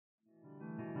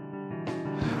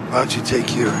Why don't you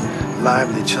take your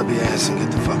lively, chubby ass and get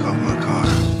the fuck off my car?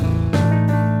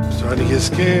 I'm starting to get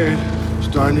scared.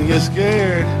 Get the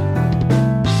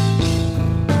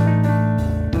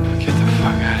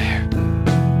fuck out of here.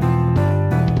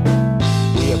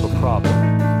 We have a problem.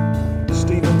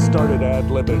 Steven started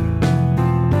ad-libbing.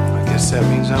 I guess that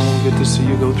means I won't get to see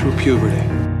you go through puberty.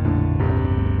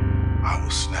 I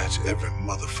will snatch every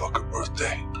motherfucker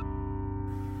birthday.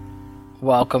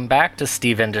 Welcome back to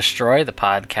Steven Destroy, the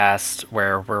podcast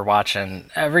where we're watching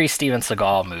every Steven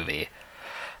Seagal movie,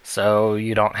 so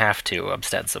you don't have to,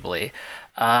 ostensibly.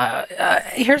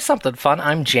 Here's something fun.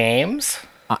 I'm James.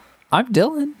 I'm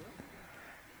Dylan.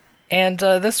 And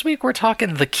this week we're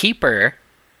talking The Keeper,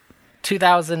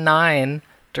 2009,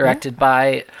 directed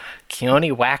by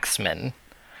Keoni Waxman,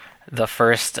 the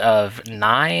first of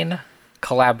 9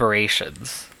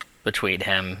 collaborations between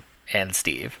him and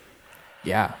Steve.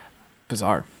 Yeah.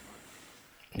 Bizarre.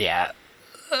 Yeah.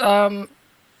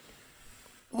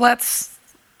 Let's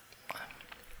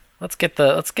get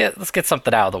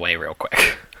something out of the way real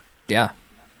quick. Yeah.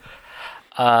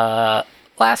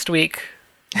 Last week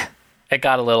it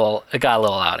got a little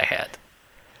out of hand.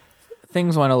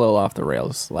 Things went a little off the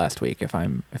rails last week, if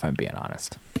I'm being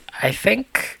honest. I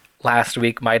think last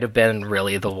week might have been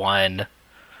really the one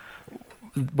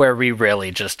where we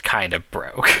really just kind of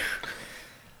broke.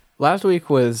 Last week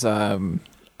was a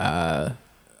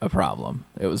problem.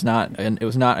 It was not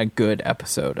a good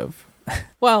episode of.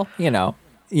 Well,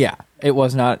 yeah. It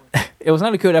was not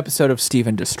a good episode of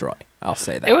Steven Destroy. I'll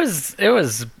say that. It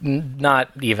was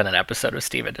not even an episode of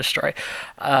Steven Destroy.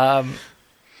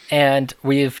 And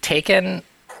we've taken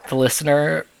the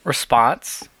listener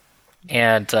response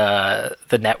and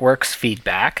the network's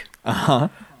feedback. Uh-huh.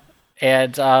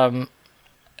 And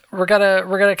we're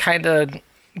gonna kind of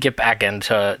get back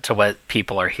into what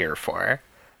people are here for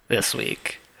this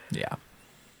week. Yeah.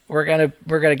 We're gonna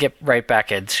get right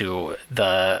back into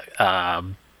the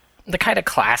kind of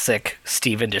classic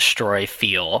Steven Destroy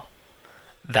feel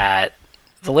that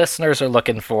the listeners are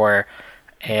looking for,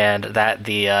 and that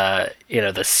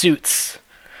the suits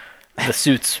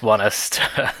want us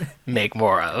to make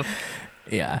more of.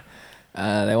 Yeah.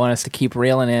 They want us to keep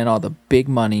reeling in all the big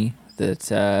money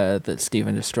that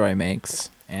Steven Destroy makes.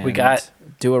 And We got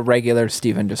do a regular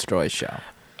Steven Destroy show.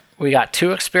 We got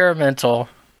 2 experimental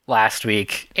last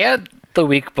week and the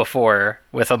week before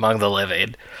with Among the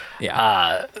Living.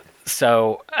 Yeah.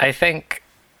 So I think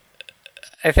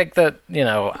that,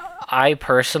 I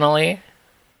personally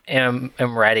am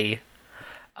ready.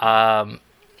 I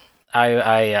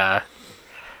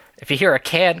if you hear a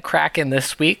can cracking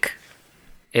this week,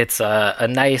 it's a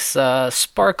nice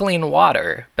sparkling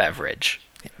water beverage.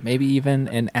 Maybe even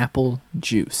an apple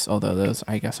juice, although those,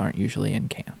 I guess, aren't usually in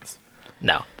cans.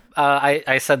 No.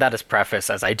 I said that as preface,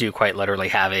 as I do quite literally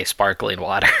have a sparkling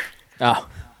water Oh,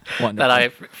 wonderful. that I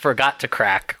forgot to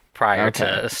crack prior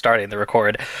to starting the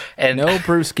record. And No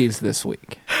brewskis this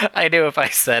week. I knew if I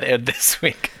said it this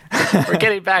week, we're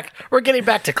getting back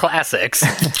to classics.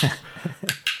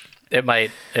 It might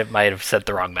have sent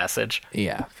the wrong message.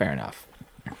 Yeah, fair enough.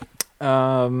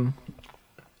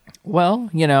 Well,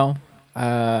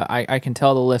 I can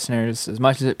tell the listeners, as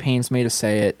much as it pains me to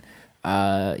say it,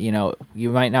 you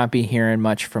might not be hearing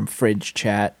much from Fridge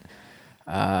Chat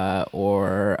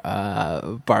or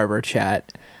Barber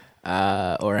Chat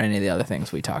or any of the other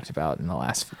things we talked about in the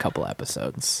last couple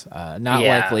episodes. Not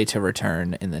likely to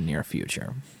return in the near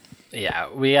future. Yeah,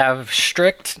 we have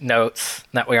strict notes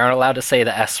that we aren't allowed to say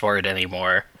the S word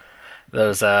anymore.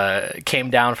 Those came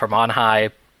down from on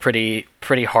high pretty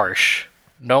harsh.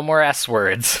 No more S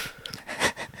words.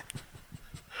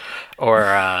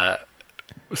 Or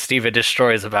Steven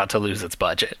Destroy is about to lose its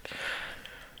budget.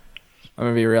 I'm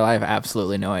going to be real, I have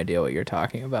absolutely no idea what you're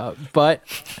talking about, but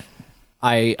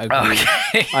I agree.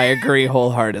 Okay. I agree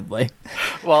wholeheartly.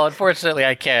 Well, unfortunately,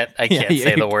 I can't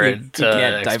say the word to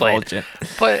can't explain. divulge it.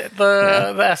 But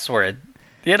the S word,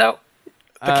 the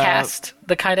cast,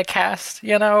 the kind of cast,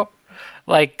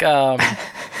 like,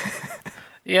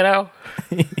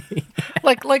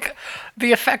 like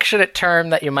the affectionate term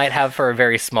that you might have for a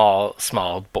very small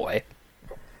boy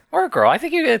or a girl. I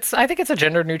think it's a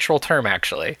gender neutral term,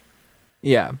 actually.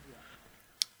 Yeah.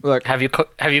 Look, Have you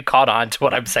caught on to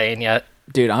what I'm saying yet?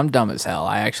 dude, I'm dumb as hell.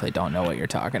 I actually don't know what you're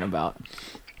talking about.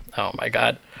 Oh my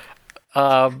god.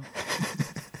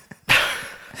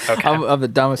 Okay. I'm the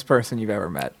dumbest person you've ever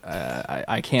met.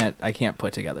 I can't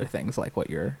put together things like what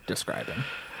you're describing.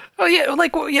 Oh yeah,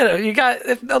 like you got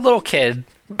a little kid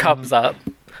comes up,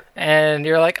 and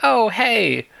you're like, "Oh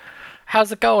hey,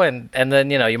 how's it going? And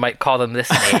then, you might call them this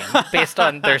name based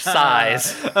on their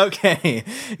size. Okay.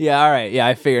 Yeah, all right. Yeah,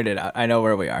 I figured it out. I know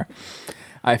where we are.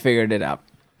 I figured it out.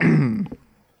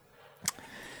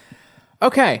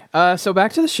 Okay, so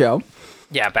back to the show.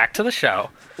 Yeah, back to the show.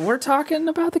 We're talking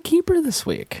about The Keeper this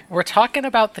week.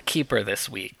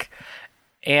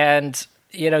 And,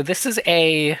 this is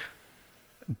a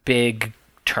big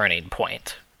turning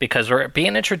point because we're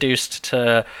being introduced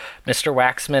to Mr.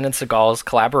 Waxman and Seagal's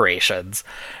collaborations,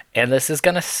 and this is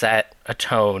going to set a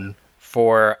tone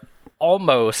for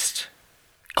almost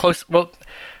close... Well,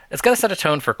 it's going to set a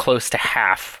tone for close to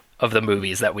half of the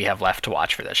movies that we have left to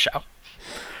watch for this show.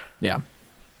 Yeah.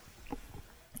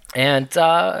 And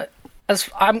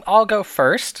I'll go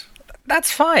first.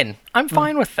 That's fine. I'm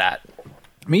fine with that.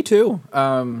 Me too.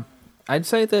 I'd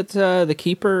say that The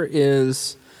Keeper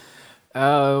is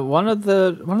one of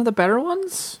the better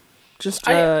ones. Just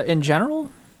in general.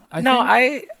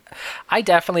 I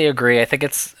definitely agree. I think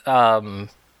it's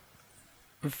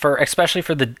especially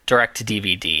for the direct to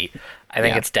DVD. I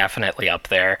think it's definitely up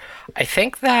there. I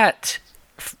think that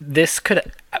this could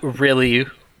really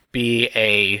be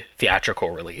a theatrical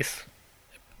release.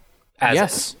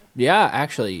 Yes. Yeah,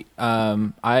 actually.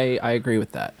 I agree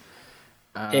with that.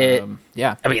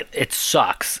 Yeah. I mean, it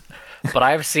sucks, but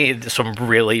I've seen some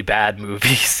really bad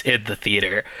movies in the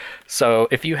theater. So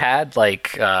if you had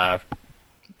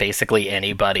basically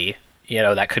anybody,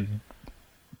 that could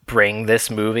bring this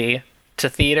movie to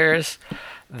theaters,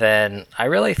 then I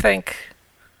really think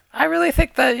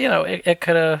that,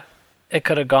 it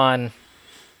could have gone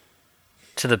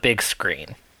to the big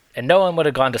screen, and no one would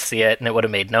have gone to see it, and it would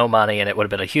have made no money, and it would have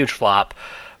been a huge flop.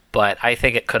 But I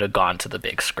think it could have gone to the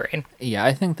big screen. Yeah,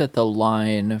 I think that the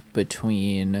line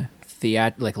between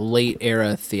late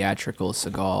era theatrical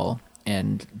Seagal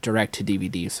and direct to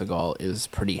DVD Seagal is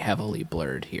pretty heavily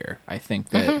blurred here. I think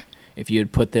that if you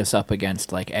had put this up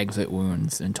against Exit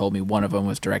Wounds and told me one of them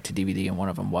was direct to DVD and one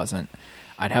of them wasn't,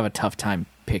 I'd have a tough time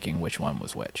picking which one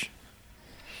was which.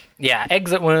 Yeah,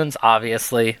 Exit Wounds,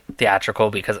 obviously theatrical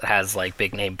because it has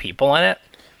big name people in it.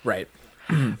 Right.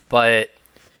 But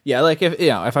yeah,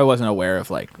 if I wasn't aware of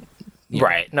right.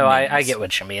 No, I get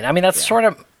what you mean. I mean, that's sort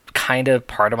of kind of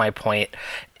part of my point.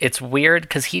 It's weird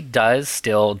because he does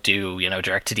still do,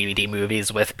 direct to DVD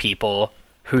movies with people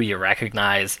who you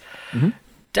recognize. Mm-hmm.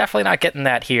 Definitely not getting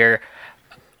that here.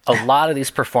 A lot of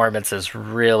these performances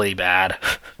really bad.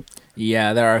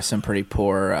 Yeah, there are some pretty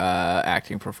poor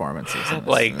acting performances in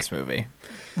this movie.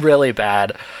 Really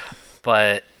bad.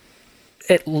 But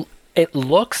it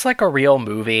looks like a real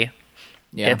movie.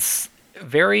 Yeah. It's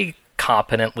very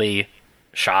competently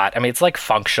shot. I mean, it's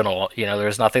functional.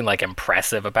 There's nothing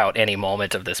impressive about any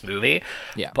moment of this movie.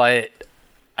 Yeah. But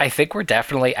I think we're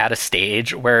definitely at a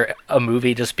stage where a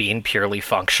movie just being purely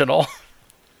functional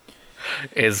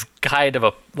is kind of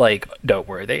a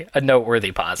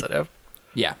noteworthy positive.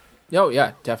 Yeah. Oh,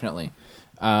 yeah, definitely.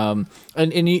 And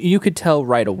you could tell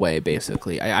right away,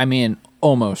 basically. I mean,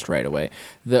 almost right away.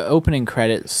 The opening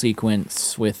credit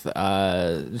sequence with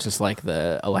just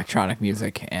the electronic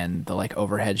music and the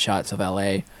overhead shots of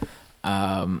LA.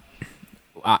 I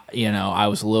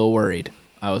was a little worried.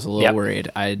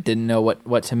 Worried. I didn't know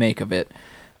what to make of it.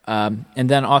 And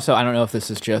then also, I don't know if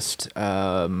this is just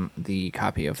the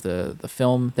copy of the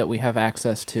film that we have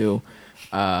access to,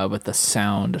 but the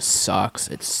sound sucks.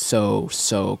 It's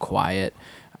so quiet.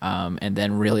 And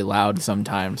then really loud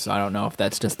sometimes. So I don't know if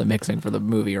that's just the mixing for the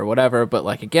movie or whatever, but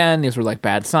again, these were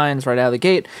bad signs right out of the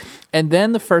gate. And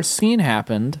then the first scene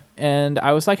happened, and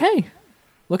I was like, hey,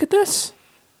 look at this.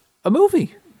 A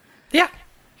movie. Yeah.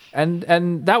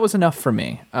 And that was enough for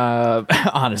me,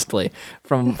 honestly.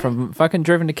 From fucking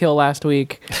Driven to Kill last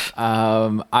week,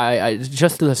 I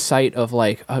just the sight of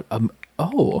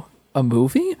a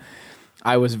movie,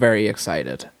 I was very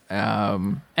excited.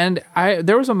 And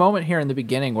there was a moment here in the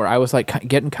beginning where I was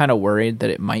getting kind of worried that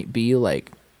it might be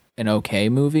an okay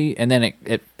movie, and then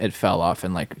it fell off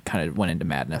and kind of went into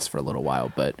madness for a little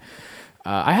while. But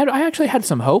I actually had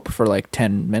some hope for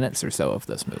 10 minutes or so of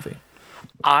this movie.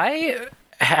 I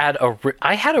had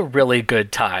a really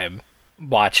good time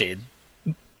watching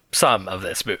some of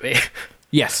this movie.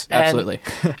 Yes, absolutely.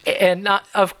 and not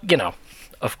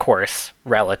of course,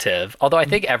 relative. Although I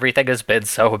think everything has been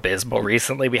so abysmal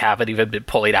recently, we haven't even been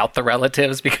pulling out the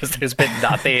relatives because there's been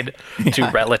nothing to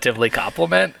relatively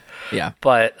compliment. Yeah.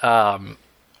 But,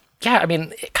 I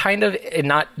mean, kind of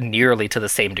not nearly to the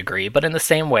same degree, but in the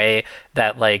same way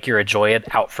that, you're enjoying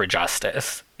Out for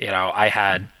Justice. I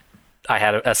had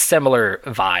a similar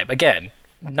vibe. Again,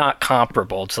 not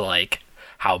comparable to,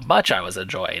 how much I was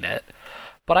enjoying it.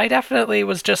 But I definitely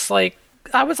was just,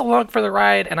 along for the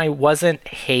ride, and I wasn't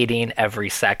hating every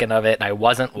second of it, and I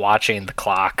wasn't watching the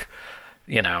clock,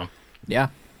 you know. Yeah.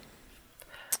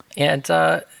 And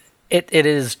it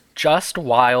is just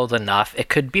wild enough. It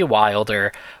could be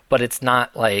wilder, but it's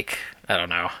not like, I don't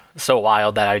know, so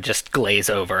wild that I just glaze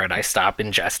over and I stop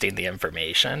ingesting the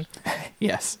information.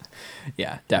 Yes.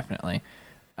 Yeah, definitely.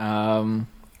 Yeah,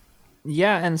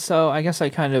 and so I guess I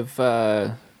kind of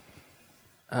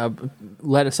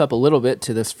led us up a little bit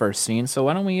to this first scene. So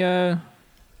why don't we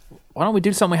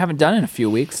do something we haven't done in a few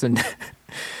weeks and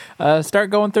start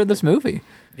going through this movie?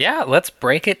 Yeah, let's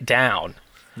break it down.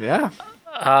 Yeah.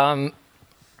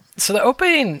 So the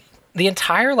opening, the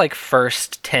entire like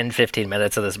first 10, 15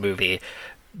 minutes of this movie,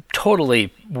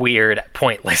 totally weird,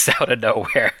 pointless, out of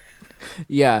nowhere.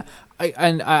 Yeah.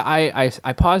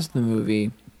 I paused the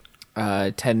movie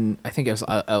 10, I think it was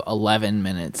 11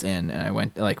 minutes in, and I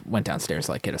went downstairs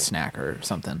to like get a snack or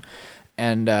something.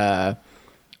 And I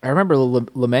remember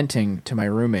lamenting to my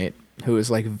roommate, who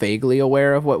was like vaguely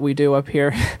aware of what we do up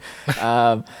here.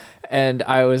 And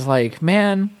I was like,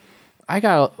 man, I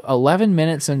got 11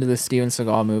 minutes into the Steven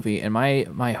Seagal movie, and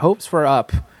my hopes were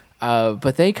up,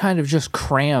 but they kind of just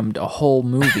crammed a whole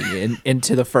movie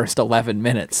into the first 11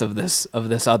 minutes of this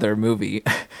other movie.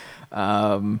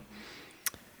 That's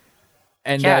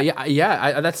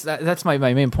my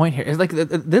main point here. It's like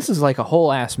this is like a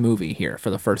whole ass movie here for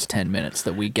the first 10 minutes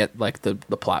that we get like the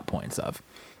plot points of.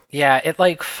 Yeah, it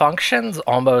like functions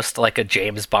almost like a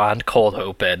James Bond cold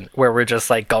open, where we're just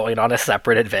like going on a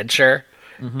separate adventure,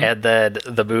 and then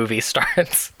the movie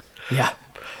starts. Yeah.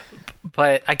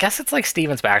 But I guess it's like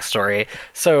Steven's backstory.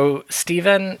 So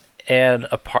Steven and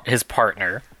his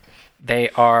partner, they're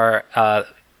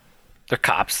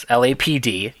cops,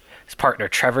 LAPD. His partner,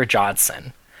 Trevor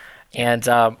Johnson. And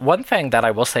one thing that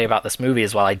I will say about this movie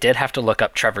is, while I did have to look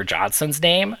up Trevor Johnson's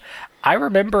name, I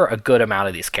remember a good amount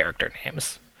of these character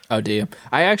names. Oh, do you?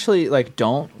 I actually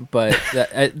don't, but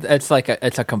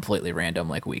it's a completely random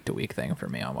like week to week thing for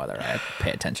me on whether I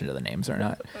pay attention to the names or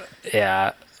not.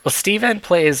 Yeah. Well, Steven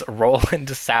plays Roland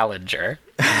Salinger.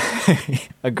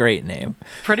 A great name.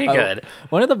 Pretty good.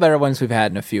 One of the better ones we've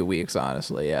had in a few weeks,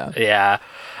 honestly. Yeah. Yeah.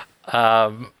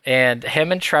 And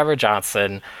him and Trevor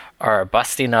Johnson are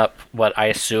busting up what I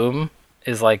assume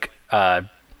is like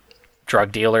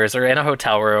drug dealers are in a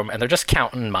hotel room, and they're just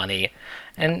counting money.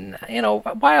 And, you know,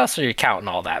 why else are you counting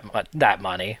all that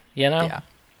money, you know? Yeah.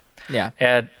 Yeah.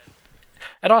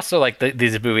 And also, like,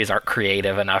 these movies aren't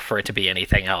creative enough for it to be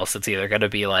anything else. It's either going to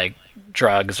be, like,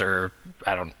 drugs or,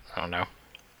 I don't know.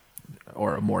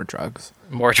 Or more drugs.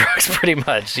 More drugs, pretty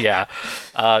much, yeah.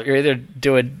 You're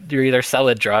either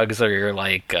selling drugs or you're,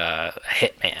 like, a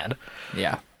hitman.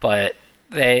 Yeah. But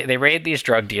they raid these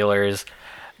drug dealers.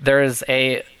 There's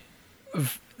a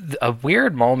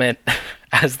weird moment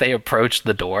as they approach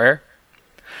the door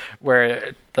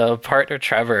where the partner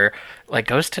Trevor like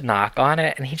goes to knock on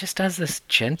it, and he just does this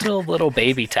gentle little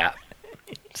baby tap.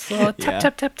 So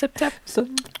tap. So,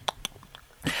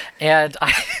 and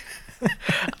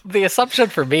the assumption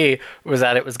for me was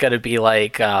that it was going to be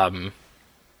like I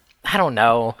don't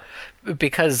know,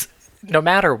 because no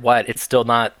matter what, it's still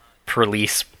not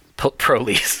police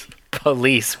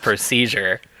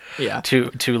procedure. Yeah.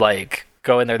 To like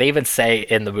go in there. They even say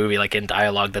in the movie, like in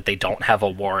dialogue, that they don't have a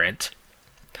warrant.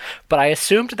 But I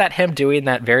assumed that him doing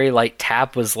that very light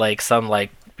tap was like some like,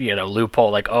 you know,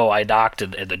 loophole, like, oh, I knocked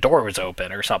and the door was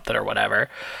open or something or whatever.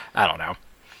 I don't know.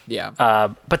 Yeah.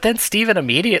 But then Steven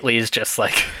immediately is just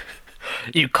like,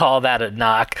 you call that a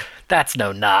knock? That's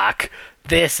no knock.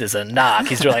 This is a knock.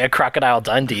 He's doing like a Crocodile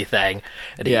Dundee thing.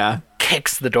 And he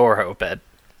kicks the door open.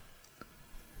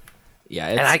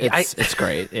 Yeah, it's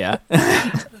great. Yeah.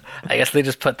 I guess they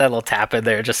just put that little tap in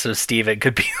there just so Steven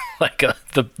could be like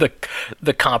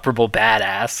the comparable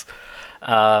badass. Right.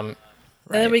 And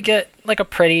then we get like a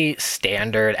pretty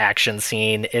standard action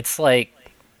scene. It's like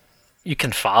you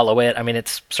can follow it. I mean,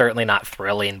 it's certainly not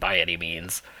thrilling by any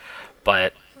means,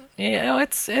 but you know,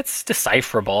 it's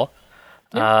decipherable.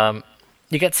 Yeah.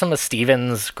 You get some of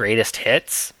Steven's greatest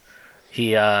hits.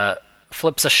 He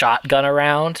flips a shotgun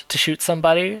around to shoot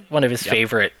somebody. One of his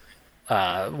favorite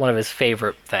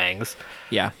things.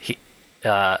 Yeah. He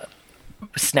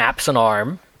snaps an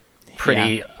arm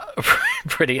pretty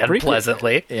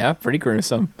unpleasantly. Yeah, pretty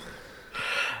gruesome.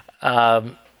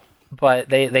 But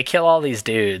they kill all these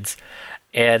dudes,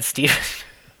 and Steven.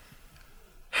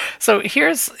 So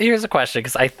here's a question,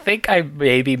 because I think I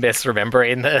may be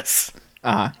misremembering this.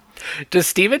 Does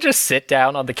Steven just sit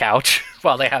down on the couch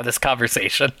while they have this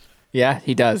conversation? Yeah,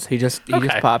 he does. He just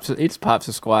pops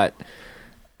a squat.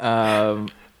 Yeah,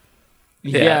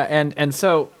 and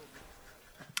so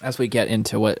as we get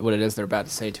into what it is they're about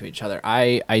to say to each other,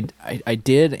 I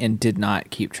did and did not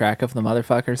keep track of the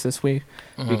motherfuckers this week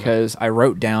because I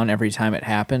wrote down every time it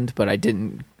happened, but I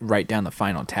didn't write down the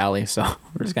final tally. So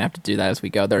we're just gonna have to do that as we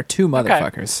go. There are two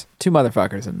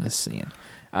motherfuckers in this scene,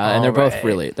 and they're both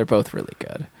really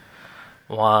good.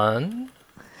 1,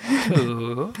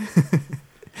 2.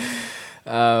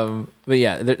 But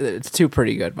yeah, it's two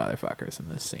pretty good motherfuckers in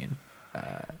this scene.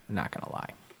 Not gonna lie.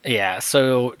 Yeah,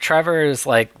 so Trevor's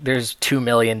like, there's $2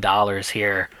 million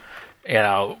here. You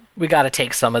know, we got to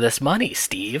take some of this money,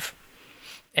 Steve.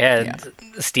 And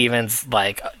Steven's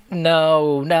like,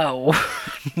 no, no,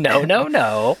 no, no,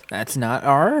 no. That's not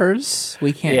ours.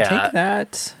 We can't take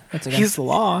that. That's against the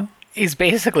law. He's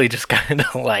basically just kind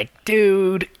of like,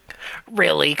 dude,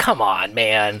 really? Come on,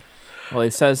 man. Well,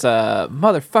 he says,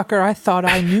 motherfucker, I thought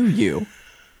I knew you.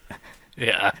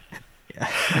 Yeah.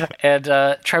 And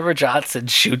Trevor Johnson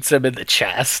shoots him in the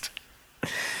chest.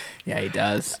 Yeah, he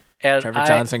does. And Trevor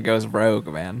Johnson goes rogue,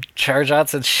 man. Trevor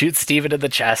Johnson shoots Steven in the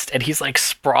chest, and he's like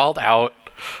sprawled out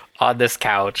on this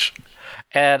couch.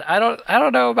 And I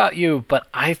don't know about you, but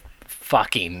I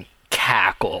fucking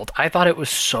cackled. I thought it was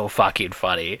so fucking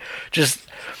funny.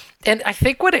 And I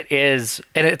think what it is,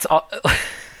 and it's all,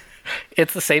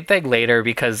 it's the same thing later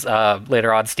because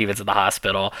later on Steven's in the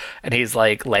hospital and he's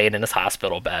like laying in his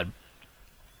hospital bed.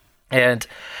 And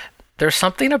there's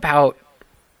something about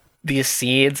these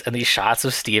scenes and these shots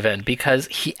of Steven because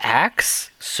he acts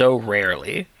so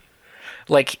rarely.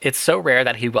 Like, it's so rare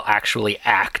that he will actually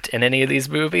act in any of these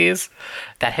movies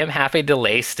that him having to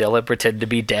lay still and pretend to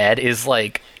be dead is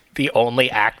like the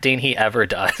only acting he ever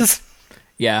does.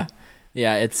 Yeah.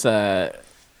 Yeah, it's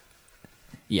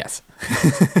yes.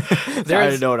 I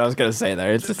didn't know what I was going to say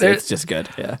there. It's just good.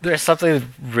 Yeah. There's something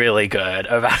really good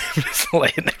about him just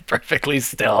laying there perfectly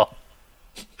still.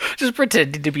 Just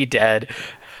pretending to be dead.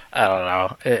 I don't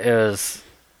know. It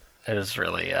was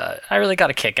really I really got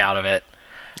a kick out of it.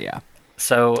 Yeah.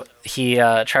 So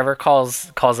Trevor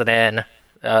calls it in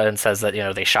and says that, you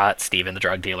know, they shot Steven, the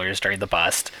drug dealers, during the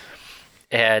bust.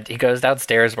 And he goes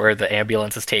downstairs where the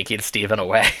ambulance is taking Steven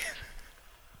away.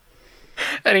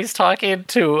 And he's talking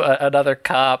to another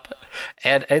cop,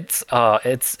 and it's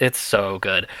so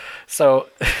good. So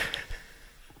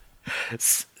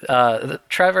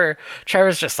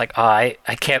Trevor's just like, oh, I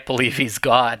can't believe he's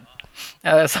gone.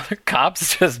 And this other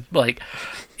cop's just like,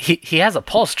 he has a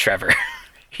pulse, Trevor.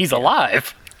 He's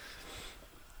alive.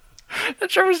 And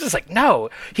Trevor's just like,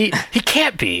 no, he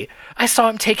can't be. I saw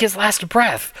him take his last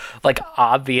breath. Like,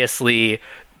 obviously,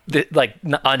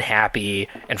 unhappy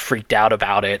and freaked out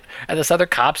about it. And this other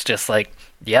cop's just like,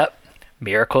 yep,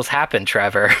 miracles happen,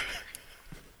 Trevor.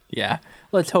 Yeah.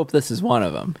 Let's hope this is one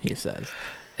of them, he says.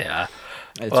 Yeah.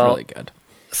 It's really good.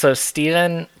 So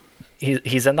Steven,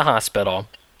 he's in the hospital.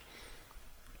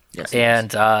 Yes.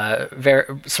 And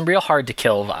some real hard to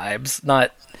kill vibes.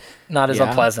 Not as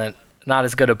unpleasant. Not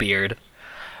as good a beard.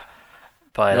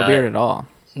 But no beard at all.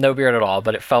 No beard at all,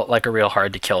 but it felt like a real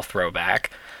hard to kill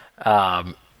throwback.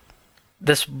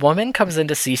 This woman comes in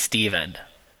to see Steven,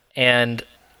 and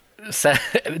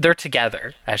they're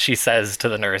together, as she says to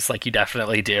the nurse, like you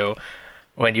definitely do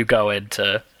when you go in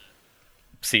to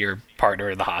see your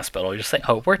partner in the hospital. You just say,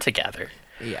 oh, we're together.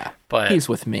 Yeah, but he's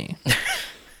with me.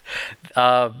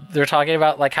 They're talking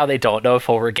about like how they don't know if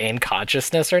he'll regain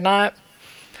consciousness or not.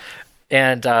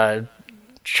 And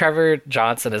Trevor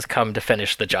Johnson has come to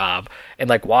finish the job and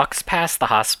like walks past the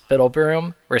hospital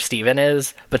room where Steven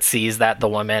is, but sees that the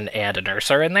woman and a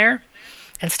nurse are in there.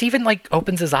 And Steven like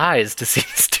opens his eyes to see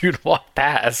this dude walk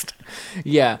past.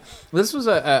 Yeah, this was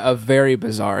a very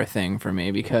bizarre thing for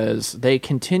me because they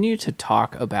continue to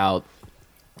talk about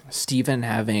Steven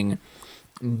having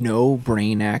no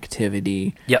brain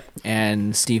activity. Yep.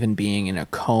 And Steven being in a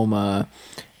coma.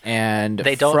 And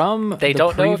they don't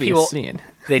know if he will.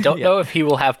 They don't know if he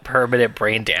will have permanent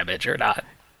brain damage or not.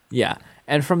 Yeah,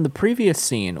 and from the previous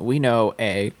scene, we know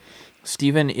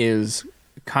Steven is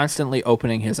constantly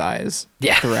opening his eyes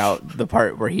throughout the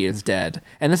part where he is dead.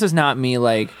 And this is not me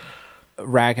like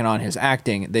ragging on his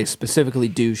acting. They specifically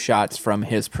do shots from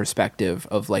his perspective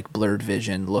of like blurred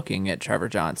vision, looking at Trevor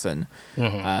Johnson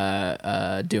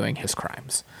doing his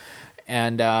crimes,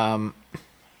 And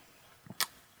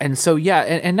so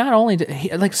and not only did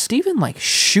he, like Steven like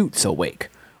shoots awake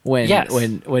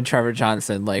when Trevor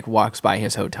Johnson like walks by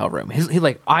his hotel room. He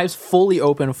like eyes fully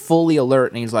open, fully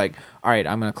alert, and he's like, "All right,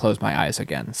 I'm gonna close my eyes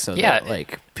again so that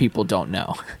like people don't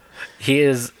know." He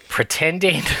is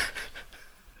pretending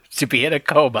to be in a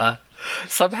coma,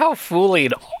 somehow fooling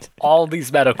all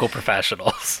these medical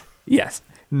professionals. Yes,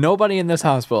 nobody in this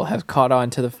hospital has caught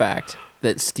on to the fact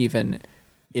that Steven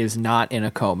is not in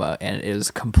a coma and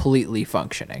is completely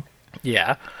functioning.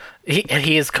 Yeah,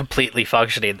 he is completely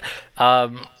functioning.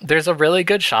 There's a really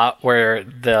good shot where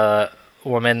the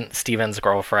woman, Steven's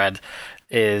girlfriend,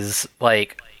 is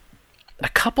like a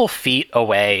couple feet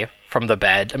away from the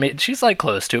bed. I mean, she's like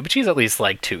close to it, but she's at least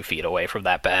like 2 feet away from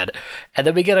that bed. And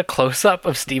then we get a close-up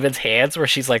of Steven's hands where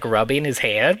she's like rubbing his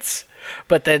hands,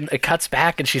 but then it cuts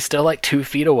back and she's still like 2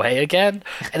 feet away again,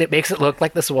 and it makes it look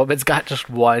like this woman's got just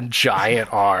one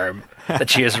giant arm that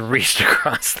she has reached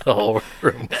across the whole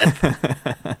room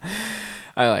with.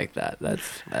 I like that.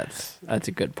 That's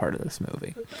a good part of this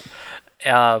movie.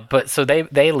 But so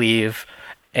they leave,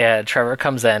 and Trevor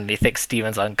comes in and he thinks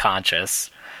Steven's unconscious.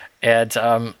 And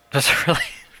there's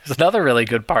another really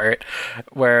good part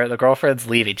where the girlfriend's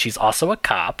leaving. She's also a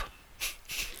cop.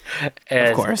 And,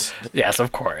 of course. Yes,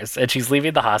 of course. And she's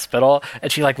leaving the hospital,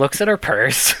 and she like looks at her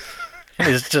purse and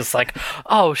is just like,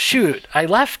 oh shoot, I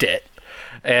left it.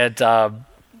 And I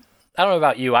don't know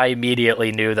about you, I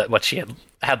immediately knew that what she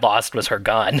had lost was her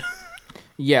gun.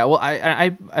 Yeah, well,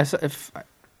 if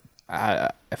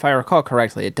I recall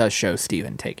correctly, it does show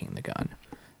Steven taking the gun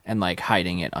and like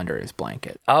hiding it under his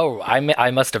blanket. Oh,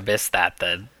 I must have missed that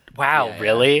then. Wow, yeah,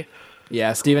 really?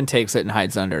 Yeah, Steven takes it and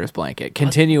hides under his blanket,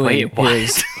 continuing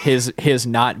his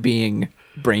not being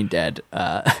brain dead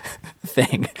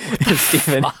thing.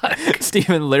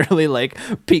 Steven literally like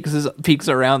peeks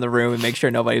around the room and makes sure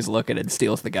nobody's looking and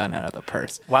steals the gun out of the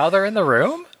purse. While they're in the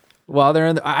room? I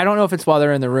don't know if it's while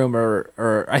they're in the room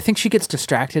or I think she gets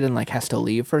distracted and like has to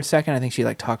leave for a second. I think she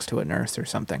like talks to a nurse or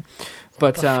something.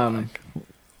 But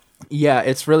yeah,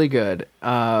 it's really good.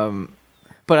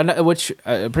 But which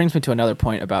brings me to another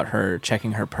point about her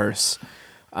checking her purse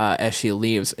as she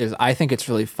leaves. Is I think it's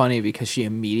really funny because she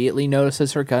immediately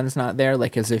notices her gun's not there,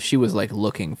 like as if she was like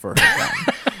looking for her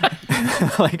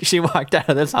gun. Like she walked out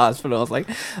of this hospital, was like,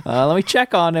 let me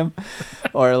check on him,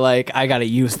 or like I gotta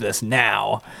use this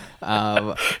now.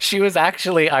 She was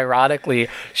actually, ironically,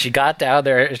 she got down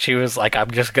there and she was like,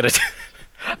 I'm just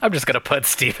gonna put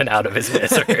Steven out of his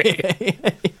misery.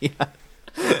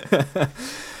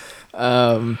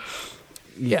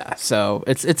 Yeah, so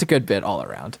it's a good bit all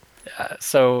around.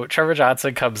 So Trevor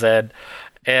Johnson comes in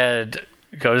and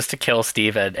goes to kill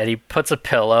Steven, and he puts a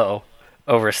pillow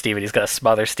over Steven. He's gonna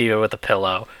smother Steven with a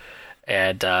pillow,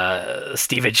 and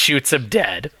Steven shoots him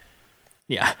dead.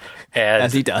 Yeah, and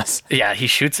as he does. Yeah, he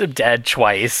shoots him dead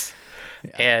twice,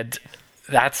 and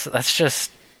that's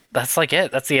like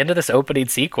it. That's the end of this opening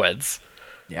sequence.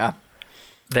 Yeah,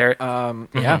 there.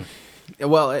 Yeah.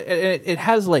 Well, it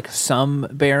has like some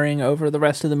bearing over the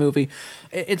rest of the movie.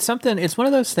 It's one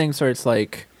of those things where it's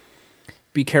like,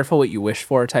 be careful what you wish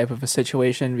for type of a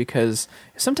situation, because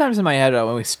sometimes in my head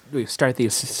when we start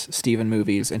these Steven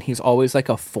movies and he's always like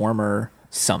a former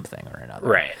something or another.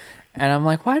 Right. And I'm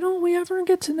like, why don't we ever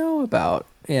get to know about,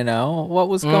 what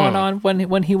was going on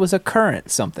when he was a current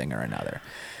something or another?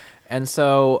 And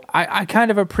so I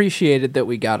kind of appreciated that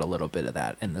we got a little bit of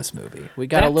that in this movie. We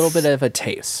got a little bit of a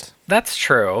taste. That's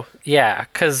true. Yeah,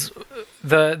 because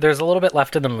there's a little bit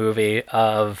left in the movie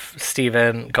of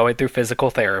Steven going through physical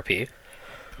therapy.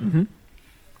 Mm-hmm.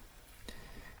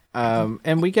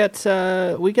 And we get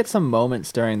some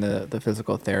moments during the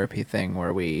physical therapy thing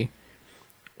where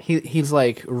he's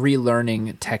like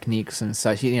relearning techniques and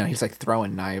such. He's like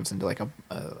throwing knives into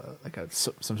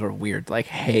some sort of weird like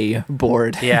hay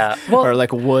board, yeah, or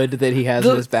like wood that he has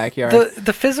in his backyard.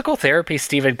 The physical therapy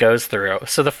Steven goes through.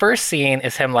 So the first scene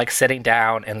is him like sitting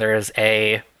down, and there's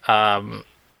a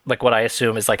like what I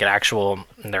assume is like an actual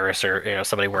nurse or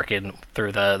somebody working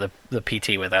through the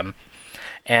PT with him,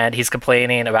 and he's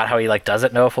complaining about how he like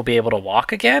doesn't know if he'll be able to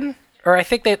walk again. Or I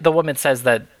think the woman says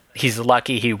that he's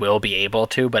lucky he will be able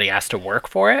to, but he has to work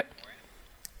for it.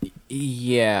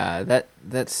 Yeah,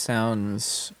 that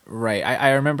sounds right.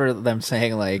 I remember them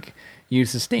saying like you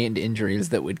sustained injuries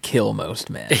that would kill most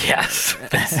men. Yes,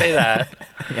 they say that.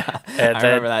 Yeah, and I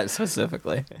remember that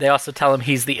specifically. They also tell him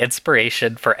he's the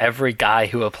inspiration for every guy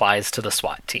who applies to the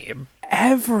SWAT team.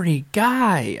 Every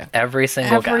guy. Every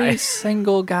single guy. Every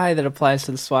single guy that applies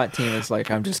to the SWAT team is like,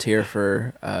 I'm just here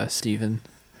for Steven.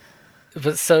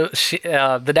 But so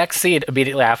the next scene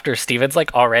immediately after, Steven's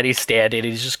like already standing,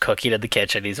 he's just cooking in the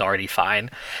kitchen, he's already fine.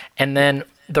 And then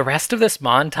the rest of this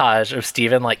montage of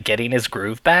Steven like getting his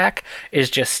groove back is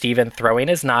just Steven throwing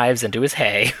his knives into his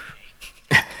hay,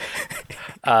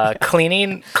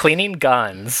 cleaning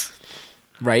guns.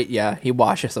 Right, yeah, he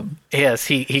washes them. Yes,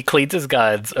 he cleans his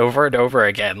guns over and over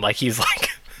again, like he's like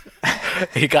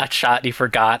he got shot and he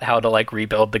forgot how to like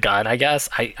rebuild the gun, I guess.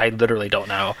 I literally don't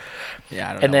know. Yeah,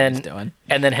 I don't know what he's doing.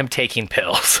 And then him taking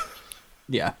pills.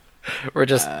 Yeah. We're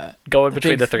just going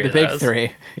between the three of big those.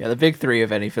 three. Yeah, the big three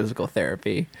of any physical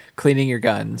therapy: cleaning your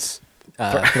guns,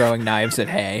 throwing knives at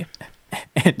hay,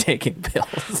 and taking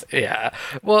pills. Yeah.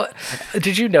 Well,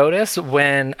 did you notice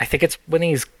when I think it's when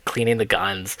he's cleaning the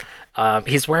guns,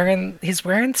 he's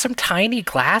wearing some tiny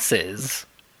glasses.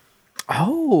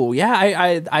 Oh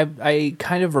yeah, I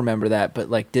kind of remember that, but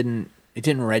like it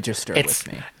didn't register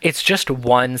with me. It's just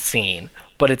one scene,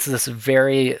 but it's this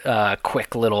very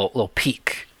quick little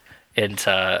peek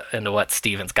into what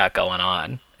Steven's got going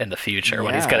on in the future,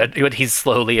 what he's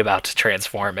slowly about to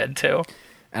transform into.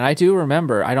 And I do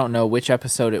remember, I don't know which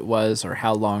episode it was or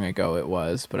how long ago it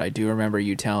was, but I do remember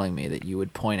you telling me that you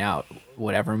would point out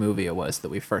whatever movie it was that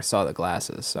we first saw the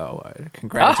glasses. So I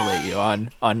congratulate you on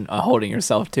holding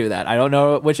yourself to that. I don't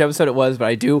know which episode it was, but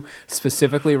I do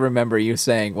specifically remember you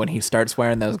saying when he starts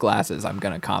wearing those glasses, I'm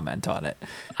going to comment on it.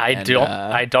 I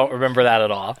don't remember that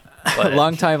at all. But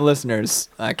Long-time listeners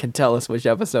can tell us which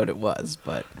episode it was,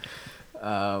 but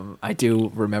I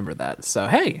do remember that. So,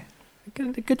 hey,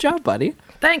 good job, buddy.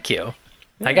 Thank you.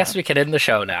 Yeah. I guess we can end the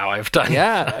show now. I've done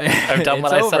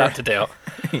what I set out to do.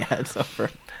 Yeah, it's over.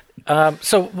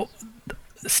 So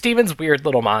Steven's weird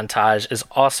little montage is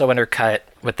also intercut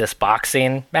with this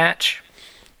boxing match.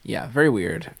 Yeah, very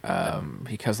weird.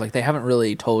 Because like they haven't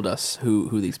really told us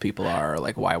who these people are or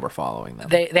like why we're following them.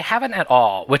 They haven't at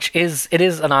all, which is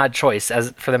an odd choice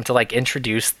as for them to like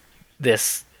introduce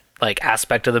this like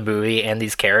aspect of the movie and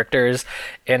these characters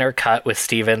intercut with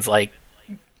Steven's like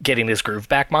getting his groove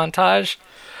back montage.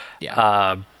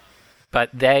 Yeah. But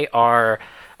they are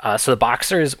so the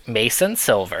boxer's Mason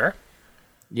Silver.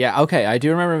 Yeah, okay. I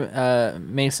do remember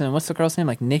Mason. What's the girl's name?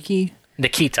 Like Nikita.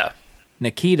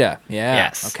 Yeah.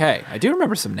 Yes. Okay. I do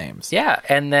remember some names. Yeah,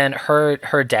 and then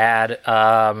her dad,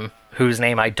 whose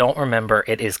name I don't remember,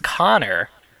 it is Connor.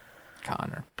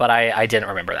 But I didn't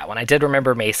remember that one. I did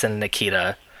remember Mason,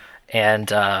 Nikita, and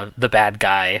the bad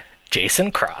guy,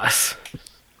 Jason Cross.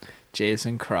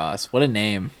 Jason Cross. What a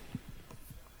name.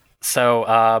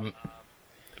 So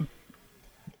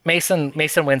Mason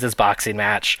wins his boxing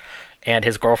match, and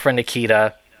his girlfriend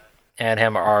Nikita and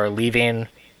him are leaving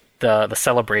the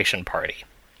celebration party.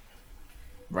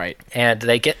 Right. And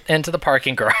they get into the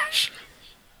parking garage.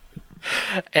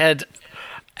 And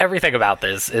everything about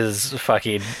this is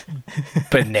fucking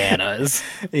bananas.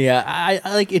 Yeah, I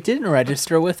like it didn't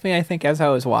register with me, I think, as I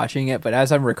was watching it, but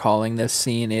as I'm recalling this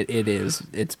scene,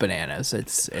 it's bananas.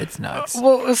 It's nuts.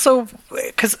 Well, so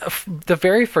because the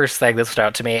very first thing that stood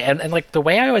out to me, and like the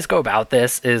way I always go about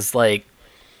this is like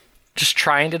just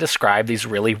trying to describe these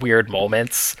really weird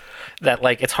moments that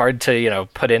like it's hard to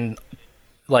put in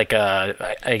like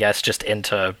I guess just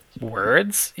into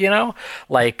words,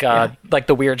 like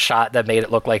the weird shot that made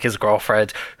it look like his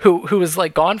girlfriend who is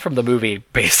like gone from the movie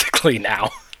basically now,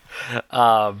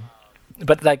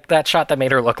 but like that shot that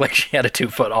made her look like she had a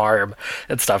 2-foot arm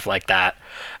and stuff like that.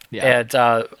 And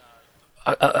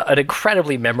an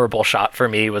incredibly memorable shot for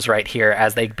me was right here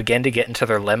as they begin to get into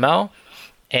their limo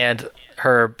and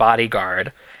her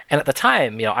bodyguard. And at the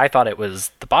time, I thought it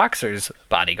was the boxer's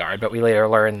bodyguard, but we later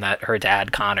learned that her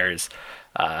dad, Connor's,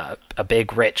 a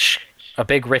big rich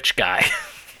guy.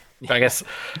 I guess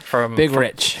from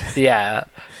rich. Yeah,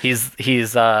 he's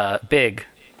big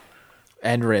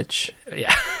and rich.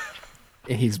 Yeah,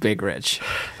 he's big rich.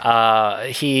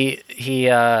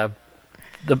 The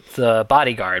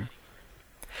bodyguard.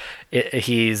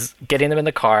 He's getting them in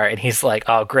the car, and he's like,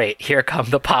 "Oh, great! Here come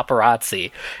the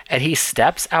paparazzi!" And he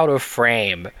steps out of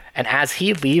frame, and as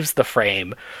he leaves the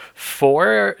frame,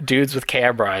 4 dudes with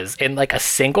cameras in like a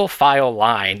single file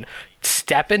line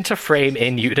step into frame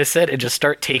in unison and just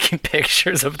start taking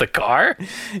pictures of the car.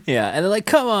 Yeah, and they're like,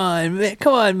 "Come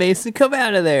on, Mason, come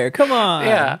out of there, come on!"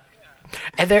 Yeah,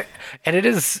 and it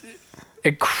is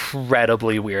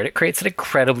incredibly weird. It creates an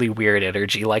incredibly weird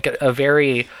energy, like a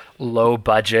very low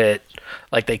budget,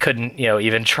 like they couldn't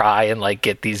even try and like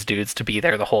get these dudes to be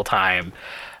there the whole time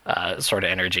sort of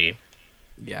energy.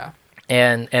 Yeah.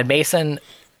 And Mason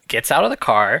gets out of the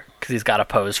car because he's got to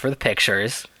pose for the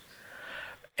pictures,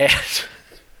 and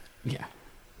yeah,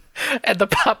 and the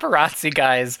paparazzi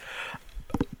guys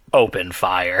open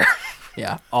fire.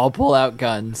 Yeah, all pull out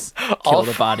guns, kill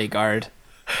the bodyguard.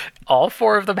 All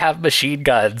 4 of them have machine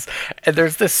guns, and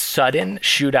there's this sudden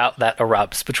shootout that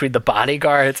erupts between the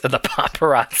bodyguards and the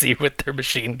paparazzi with their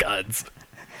machine guns.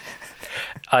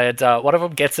 And one of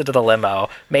them gets into the limo.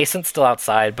 Mason's still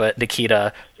outside, but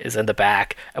Nikita is in the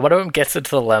back. And one of them gets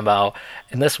into the limo,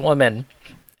 and this woman,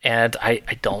 and I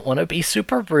don't want to be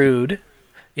super rude,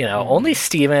 only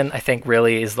Steven, I think,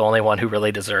 really is the only one who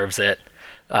really deserves it.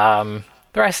 The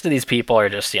rest of these people are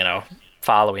just,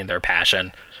 following their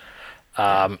passion.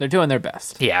 They're doing their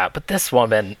best. Yeah, but this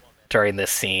woman during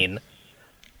this scene,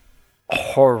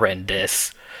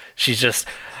 horrendous. She's just,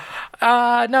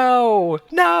 no,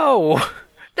 no,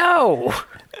 no.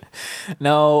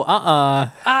 No,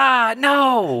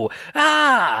 No,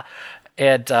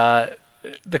 And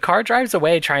the car drives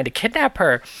away trying to kidnap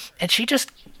her, and she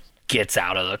just gets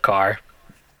out of the car.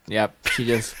 Yep, she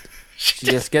just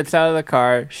gets out of the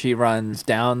car. She runs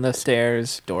down the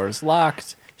stairs, doors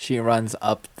locked. She runs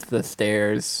up the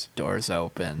stairs, doors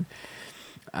open.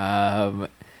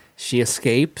 She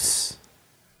escapes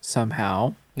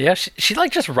somehow. Yeah, she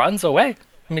like just runs away.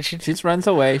 I mean, she just runs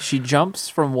away. She jumps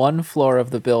from one floor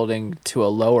of the building to a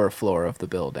lower floor of the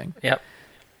building. Yep.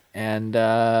 And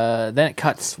then it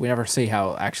cuts. We never see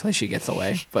how actually she gets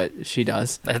away, but she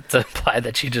does. That's implied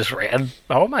that she just ran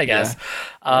home, I guess.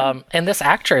 Yeah. And this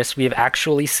actress we've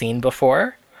actually seen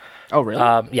before. Oh,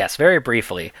 really? Yes, very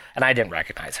briefly. And I didn't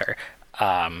recognize her.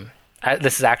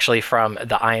 This is actually from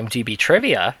the IMDb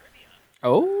trivia.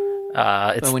 Oh.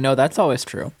 Well, we know that's always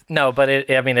true. No, but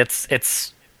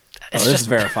it's this is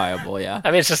verifiable, yeah.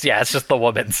 I mean, it's just the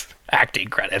woman's acting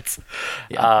credits.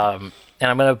 Yeah. And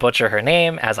I'm going to butcher her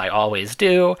name, as I always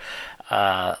do.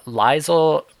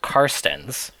 Liesl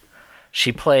Karstens.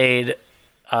 She played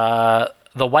the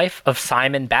wife of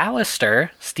Simon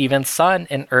Ballister, Steven's son,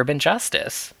 in Urban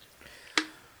Justice.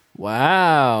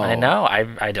 Wow. I know.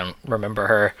 I don't remember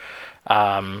her.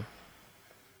 And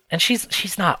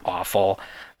she's not awful.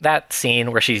 That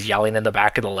scene where she's yelling in the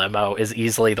back of the limo is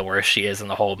easily the worst she is in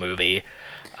the whole movie.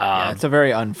 Yeah, it's a very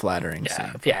unflattering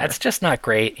scene. Yeah, it's just not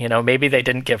great. Maybe they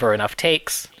didn't give her enough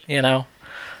takes,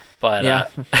 But yeah,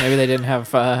 maybe they didn't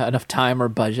have enough time or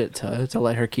budget to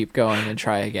let her keep going and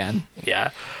try again.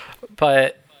 Yeah,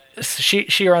 but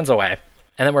she runs away.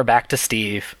 And then we're back to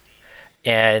Steve.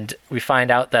 And we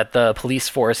find out that the police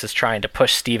force is trying to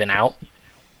push Steven out.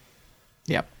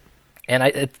 Yep. And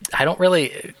I don't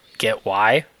really get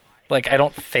why. Like, I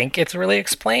don't think it's really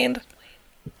explained.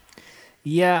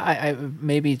 Yeah, I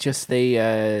maybe just they,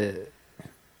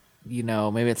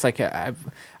 maybe it's like I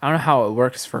don't know how it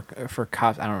works for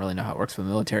cops. I don't really know how it works for the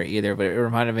military either. But it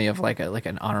reminded me of like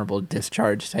an honorable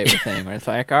discharge type of thing, where it's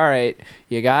like, all right,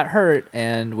 you got hurt,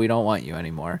 and we don't want you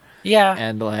anymore. Yeah,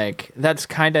 and like that's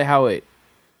kind of how it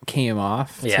came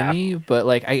off to me. But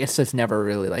like, I guess it's never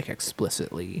really like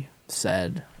explicitly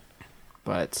said.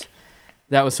 But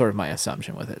that was sort of my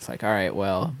assumption with it. It's like, all right,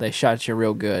 well, they shot you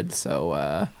real good,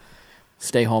 so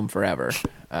stay home forever.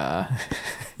 Find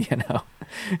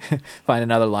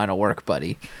another line of work,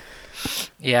 buddy.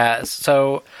 Yeah,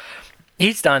 so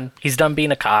he's done. He's done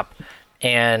being a cop,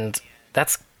 and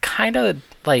that's kind of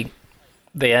like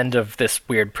the end of this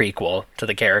weird prequel to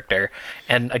the character.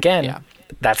 And again,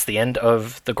 that's the end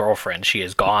of the girlfriend. She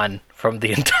is gone from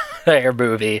the entire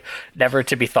movie, never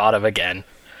to be thought of again.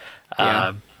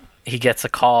 Yeah. He gets a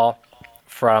call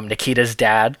from Nikita's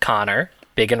dad, Connor,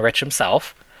 big and rich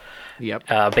himself.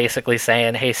 Yep. Basically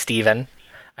saying, hey, Steven,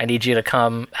 I need you to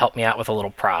come help me out with a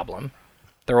little problem.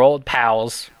 They're old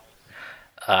pals.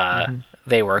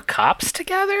 They were cops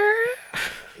together?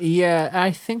 Yeah, I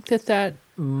think that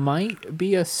might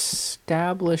be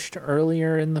established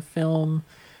earlier in the film.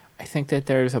 I think that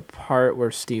there's a part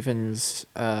where Steven's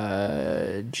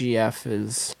GF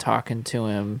is talking to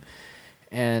him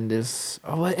and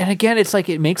again, it's like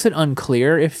it makes it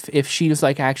unclear if she's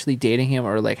like actually dating him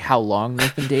or like how long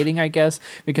they've been dating, I guess,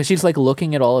 because she's like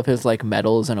looking at all of his like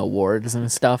medals and awards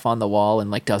and stuff on the wall and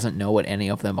like doesn't know what any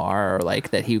of them are, or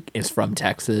like that he is from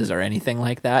Texas or anything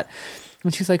like that.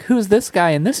 And she's like, "Who's this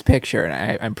guy in this picture?"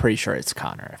 And I'm pretty sure it's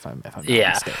Connor, if I'm not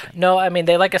mistaken. No, I mean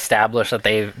they like establish that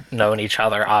they've known each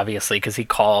other, obviously, because he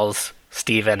calls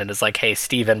Steven and is like, "Hey,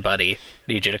 Steven, buddy,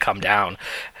 need you to come down."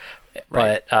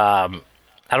 Right. But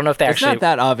I don't know if they actually. It's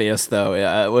not that obvious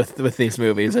though. With these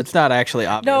movies, it's not actually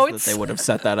obvious that they would have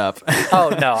set that up.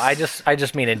 Oh no, I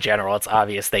just mean in general, it's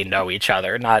obvious they know each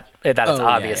other, not that it's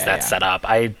obvious that's set up.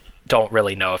 I don't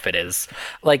really know if it is.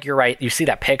 Like, you're right. You see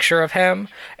that picture of him,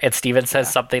 and Steven says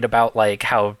something about like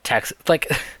how Texas. Like,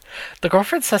 the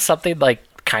girlfriend says something like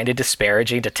kind of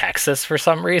disparaging to Texas for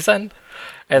some reason,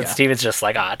 and Steven's just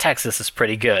like, Texas is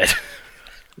pretty good.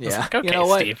 Yeah. Like, okay, you know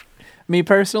what? Steve. Me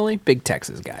personally, big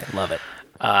Texas guy. Love it.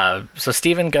 So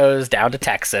Steven goes down to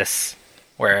Texas,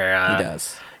 where he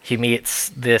does. He meets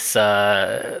this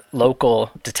local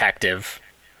detective,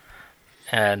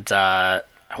 and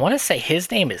I want to say his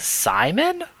name is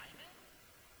Simon?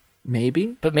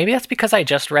 Maybe. But maybe that's because I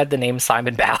just read the name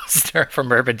Simon Ballister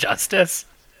from Urban Justice.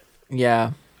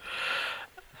 Yeah.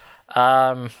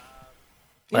 Let's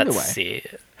see.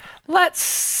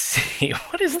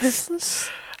 What is this?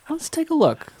 Let's take a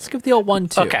look. Let's give the old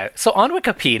 1-2. Okay, so on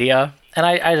Wikipedia, and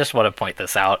I just want to point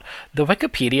this out. The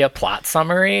Wikipedia plot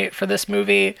summary for this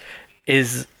movie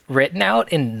is written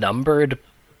out in numbered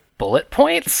bullet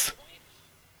points.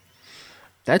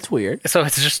 That's weird. So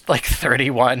it's just like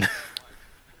 31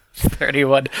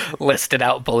 listed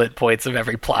out bullet points of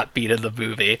every plot beat in the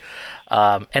movie.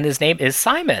 And his name is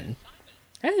Simon.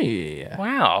 Hey.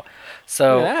 Wow.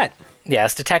 So, Look at that.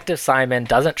 yes, Detective Simon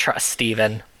doesn't trust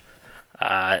Steven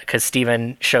because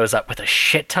Steven shows up with a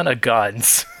shit ton of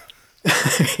guns.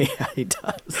 Yeah, he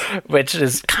does. Which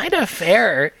is kind of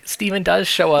fair. Steven does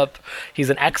show up. He's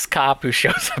an ex-cop who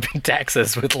shows up in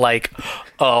Texas with, like,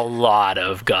 a lot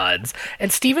of guns.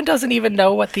 And Steven doesn't even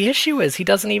know what the issue is. He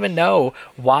doesn't even know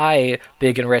why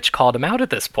Big and Rich called him out at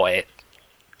this point.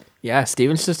 Yeah,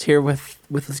 Steven's just here with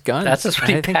his guns. That's just what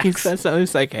he I think he packs. says something.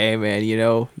 He's like, "Hey, man, you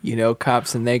know,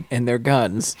 cops and their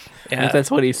guns." I Yeah. think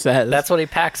that's what he says. That's what he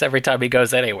packs every time he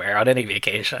goes anywhere, on any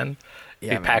vacation.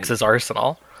 Yeah, He packs his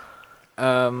arsenal.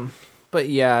 But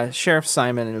yeah, Sheriff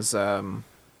Simon is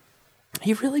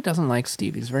he really doesn't like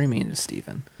Steve. He's very mean to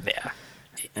Steven. Yeah.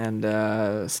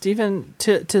 And Steven,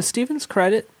 to Steven's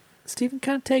credit, Steven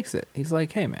kind of takes it. He's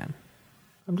like, "Hey, man,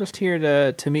 I'm just here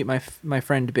to meet my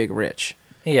friend Big Rich."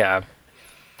 Yeah.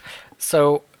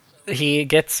 So he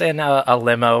gets in a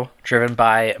limo driven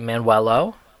by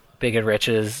Manuelo, Big and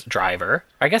Rich's driver.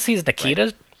 I guess he's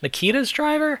Nikita's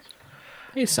driver?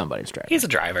 He's somebody's driver. He's a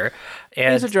driver.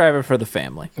 And He's a driver for the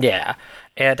family. yeah.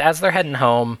 And as they're heading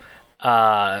home,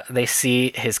 they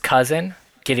see his cousin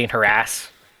getting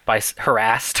harassed by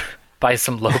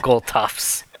some local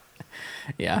toughs.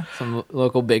 Yeah, some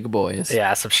local big boys.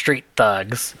 Yeah, some street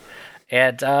thugs.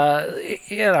 And,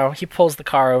 he pulls the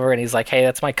car over and he's like, "Hey,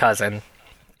 that's my cousin."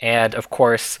 And, of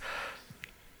course,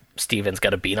 Steven's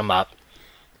going to beat him up.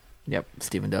 Yep,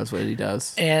 Steven does what he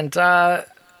does. And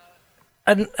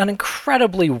an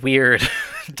incredibly weird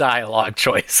dialogue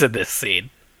choice in this scene.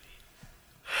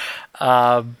 You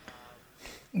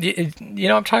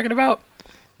know what I'm talking about?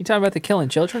 You talking about the killing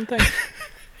children thing?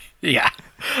 Yeah.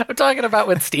 I'm talking about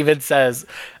when Steven says,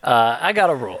 "I got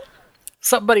a rule.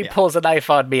 Somebody pulls a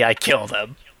knife on me, I kill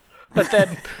them. But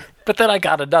then I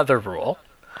got another rule.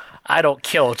 I don't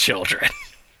kill children."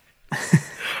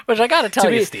 Which I gotta tell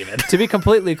you, Steven. To be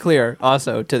completely clear,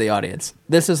 also to the audience,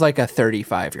 this is like a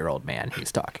 35-year-old man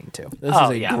he's talking to. This is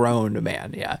a grown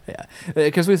man. Yeah.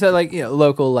 Because we said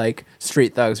local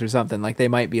street thugs or something. Like they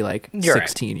might be like You're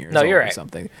 16 right. years No, old you're or right.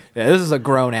 something. Yeah, this is a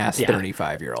grown-ass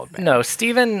 35-year-old man. No,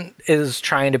 Steven is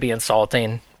trying to be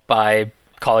insulting by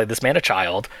calling this man a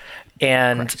child.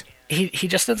 And he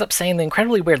just ends up saying the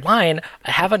incredibly weird line,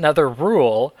 "I have another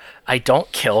rule. I don't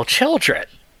kill children."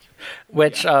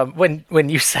 Which, when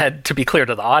you said to be clear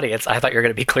to the audience, I thought you were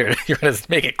going to be clear. You're going to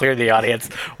make it clear to the audience.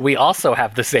 We also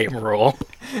have the same rule.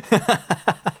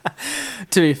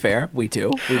 To be fair, we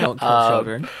do. We don't kill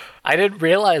children. I didn't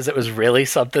realize it was really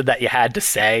something that you had to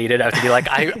say. You didn't have to be like,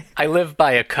 I live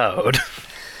by a code.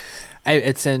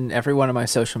 It's in every one of my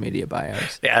social media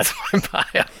bios. Yeah, it's my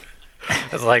bio.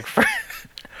 It's like,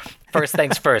 first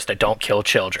things first, I don't kill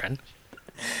children.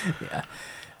 Yeah.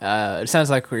 It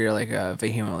sounds like you're like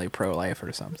vehemently pro-life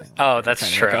or something. Oh,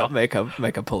 that's true. Make a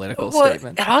political Well,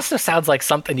 statement. it also sounds like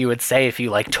something you would say if you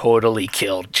totally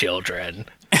killed children.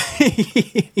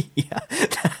 Yeah.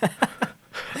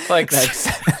 Like,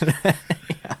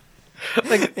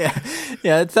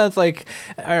 Yeah, it sounds like,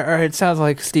 or it sounds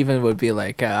like Steven would be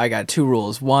like, "I got two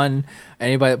rules. One,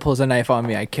 anybody that pulls a knife on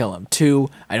me, I kill him. Two,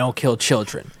 I don't kill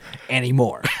children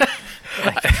anymore."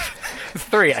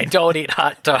 3, I don't eat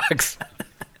hot dogs.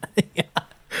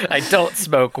 I don't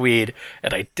smoke weed,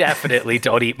 and I definitely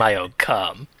don't eat my own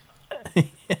cum.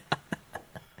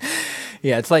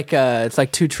 Yeah, it's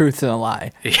like two truths and a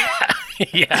lie.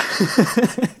 Yeah.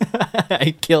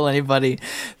 I kill anybody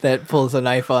that pulls a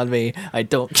knife on me. I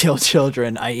don't kill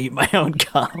children. I eat my own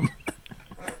cum.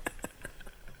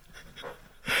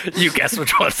 You guess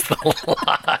which one's the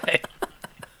lie.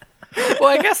 Well,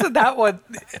 I guess in that one,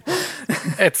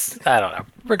 it's, I don't know.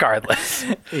 Regardless.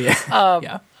 Yeah.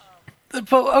 Yeah.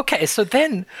 But okay, so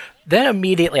then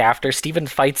immediately after, Steven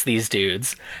fights these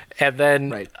dudes, and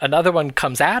then another one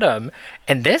comes at him,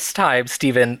 and this time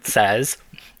Steven says,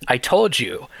 "I told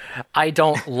you, I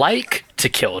don't like to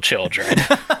kill children."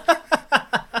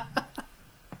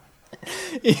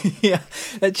 Yeah,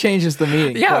 that changes the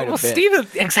meaning. Yeah, quite a well,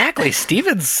 bit.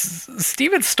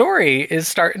 Steven's story is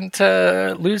starting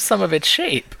to lose some of its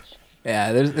shape.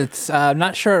 Yeah, it's. I'm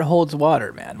not sure it holds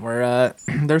water, man.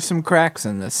 There's some cracks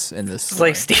in this. It's story.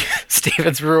 like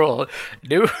Steven's rule.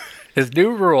 His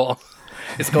new rule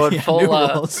is going full. New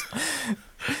rules.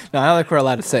 No, I don't think we're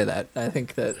allowed to say that. I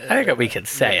think that we can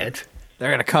say it. They're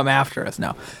gonna come after us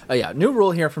now. Oh yeah, new rule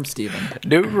here from Steven.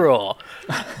 New rule.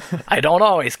 I don't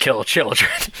always kill children.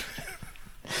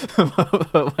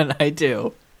 But when I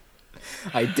do,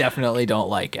 I definitely don't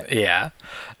like it. Yeah.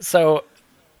 So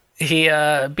he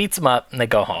beats him up and they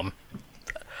go home.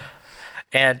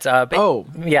 And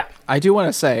yeah. I do want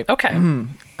to say, Okay.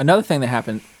 another thing that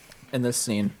happened in this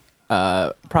scene,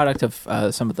 product of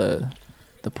some of the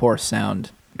poor sound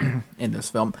in this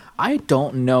film. I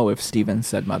don't know if Steven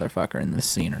said motherfucker in this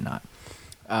scene or not.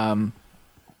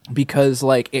 Because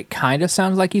like it kind of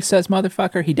sounds like he says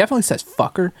motherfucker. He definitely says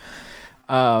fucker.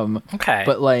 Okay.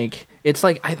 But like it's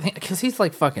like I think because he's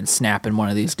like fucking snapping one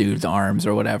of these dudes' arms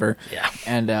or whatever. Yeah.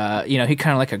 And he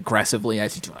kind of like aggressively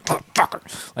as he's doing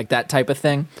fucker, like that type of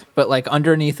thing. But like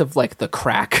underneath of like the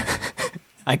crack,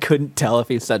 I couldn't tell if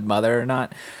he said mother or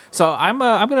not. So I'm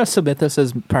gonna submit this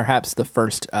as perhaps the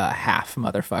first half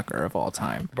motherfucker of all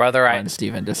time. Brother, on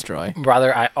Steven Destroy.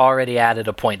 Brother, I already added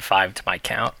a 0.5 to my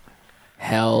count.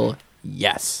 Hell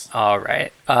yes. All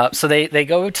right. So they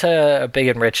go to Big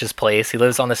and Rich's place. He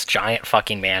lives on this giant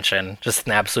fucking mansion, just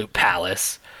an absolute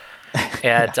palace.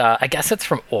 And I guess it's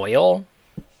from oil.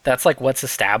 That's like what's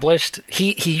established.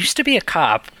 He used to be a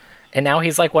cop, and now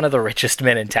he's like one of the richest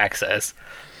men in Texas.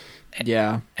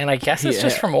 Yeah. And I guess it's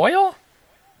just from oil?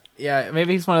 Yeah,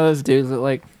 maybe he's one of those dudes that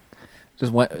like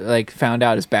just went like found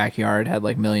out his backyard had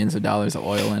like millions of dollars of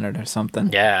oil in it or something.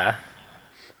 Yeah.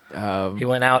 He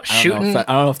went out shooting. I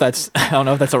don't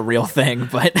know if that's a real thing,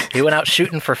 but he went out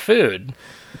shooting for food,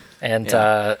 and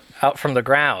out from the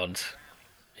ground,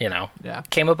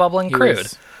 came a bubbling crude.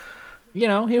 He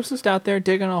was just out there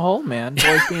digging a hole, man.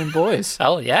 Boys being boys.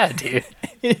 Oh yeah, dude.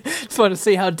 Just wanted to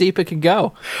see how deep it could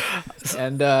go,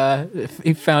 and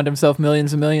he found himself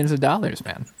millions and millions of dollars,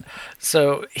 man.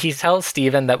 So he tells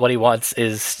Steven that what he wants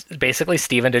is basically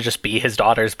Steven to just be his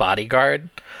daughter's bodyguard.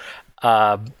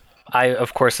 I,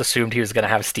 of course, assumed he was going to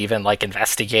have Steven, like,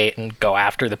 investigate and go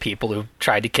after the people who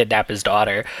tried to kidnap his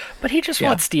daughter. But he just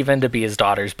wants Steven to be his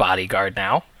daughter's bodyguard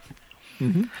now.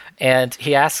 Mm-hmm. And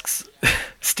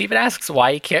Steven asks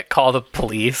why he can't call the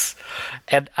police.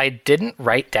 And I didn't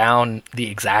write down the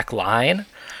exact line,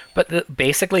 but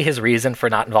basically his reason for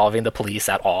not involving the police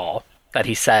at all, that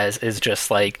he says, is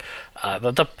just like,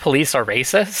 the police are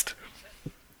racist.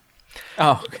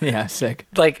 Oh, yeah, sick.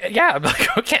 Like, yeah, I'm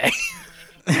like, okay.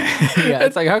 Yeah,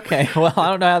 it's like, okay, well, I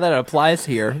don't know how that applies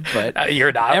here, but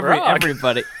you're not wrong.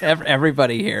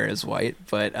 Everybody here is white,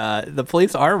 but the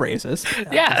police are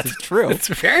racist. Yeah, it's true. It's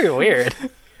very weird.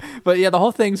 But yeah, the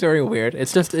whole thing's very weird.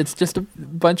 It's just a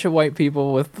bunch of white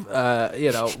people with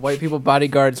white people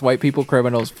bodyguards, white people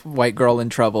criminals, white girl in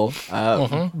trouble.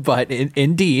 But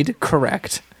indeed,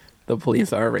 correct. The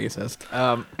police are racist.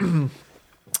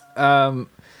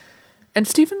 And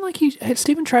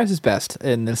Steven tries his best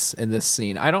in this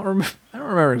scene. I don't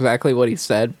remember exactly what he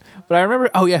said, but I remember.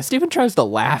 Oh yeah, Steven tries to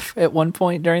laugh at one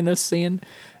point during this scene.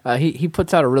 He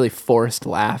puts out a really forced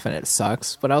laugh, and it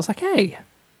sucks. But I was like, hey,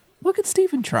 look at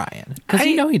Steven trying, because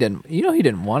he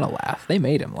didn't want to laugh. They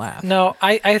made him laugh. No,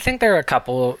 I think there are a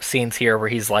couple scenes here where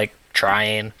he's like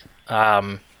trying,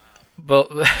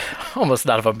 but almost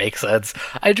none of them make sense.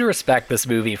 I do respect this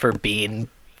movie for being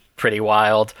pretty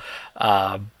wild.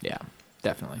 Yeah.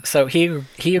 Definitely. So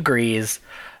he agrees.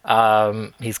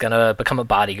 He's gonna become a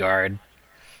bodyguard.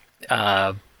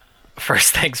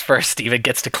 First things first, Steven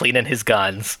gets to clean in his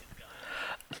guns.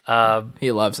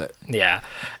 He loves it. Yeah,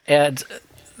 and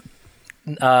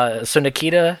so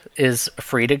Nikita is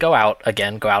free to go out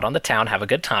on the town, have a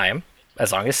good time,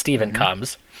 as long as Steven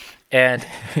comes. And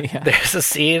there's a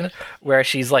scene where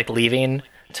she's like leaving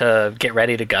to get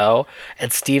ready to go,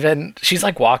 and she's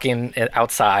like walking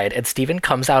outside, and Steven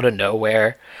comes out of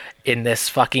nowhere in this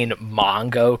fucking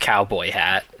Mongo cowboy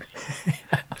hat.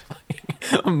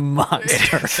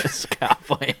 Monstrous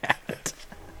cowboy hat.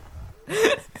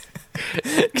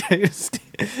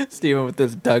 Steven with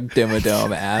this Doug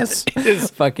Dimmadome ass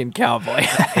fucking cowboy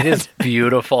hat. It is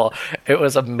beautiful. It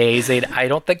was amazing. I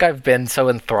don't think I've been so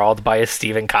enthralled by a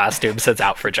Steven costume since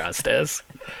Out for Justice.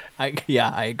 I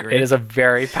agree. It is a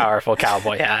very powerful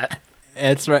cowboy hat.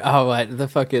 It's right. Oh, what the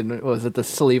fucking was it? The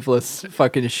sleeveless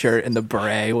fucking shirt and the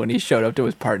beret when he showed up to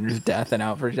his partner's death and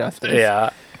Out for Justice. Yeah.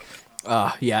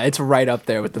 Yeah, it's right up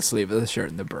there with the sleeveless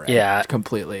shirt and the beret. Yeah,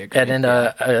 completely agree. And in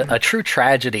a true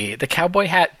tragedy, the cowboy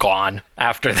hat gone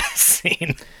after this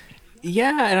scene.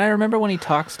 Yeah, and I remember when he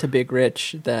talks to Big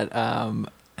Rich that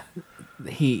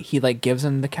he like gives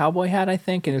him the cowboy hat, I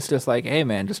think, and it's just like, hey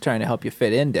man, just trying to help you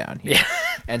fit in down here. Yeah.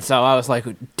 And so I was like,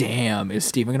 damn, is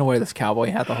Steven gonna wear this cowboy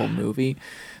hat the whole movie?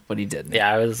 But he didn't. Yeah,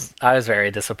 I was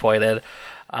very disappointed.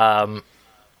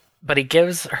 But he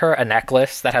gives her a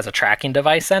necklace that has a tracking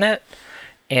device in it,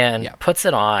 and Yeah. puts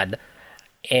it on,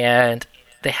 and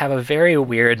they have a very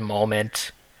weird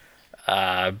moment,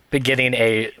 beginning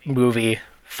a movie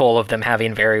full of them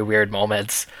having very weird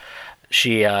moments.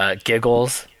 She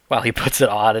giggles while he puts it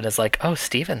on and is like, "Oh,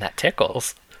 Steven, that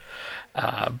tickles."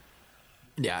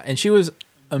 Yeah, and she was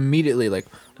immediately, like,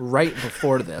 right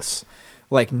before this,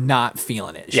 like, not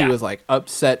feeling it. She Yeah. was, like,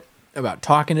 upset about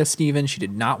talking to Steven. She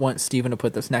did not want Steven to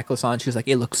put this necklace on. She was like,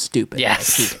 it looks stupid.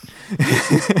 Yes.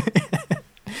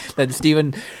 Then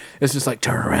Steven is just like,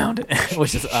 turn around,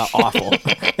 which is awful.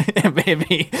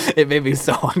 It made me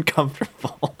so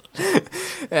uncomfortable.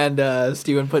 And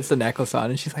Steven puts the necklace on,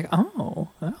 and she's like, oh,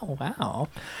 wow.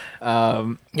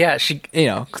 Yeah, she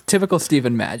Typical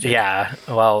Steven magic. Yeah,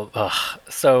 well,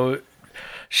 so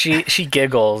she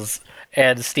giggles,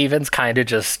 and Steven's kind of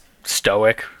just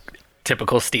stoic,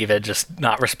 typical Steven, just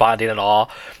not responding at all.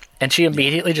 And she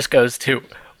immediately just goes to,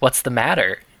 "What's the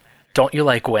matter? Don't you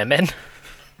like women?"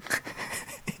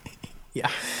 Yeah.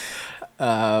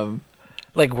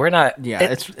 Like, we're not... Yeah,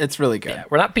 it's really good. Yeah,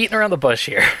 we're not beating around the bush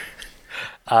here.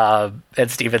 And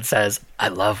Steven says, "I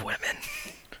love women."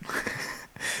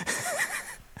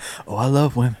 Oh, I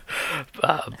love women.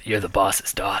 You're the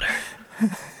boss's daughter.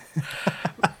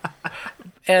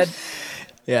 And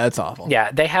Yeah, it's awful.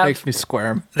 yeah, they have... Makes me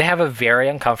squirm. They have a very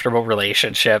uncomfortable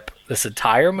relationship this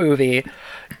entire movie.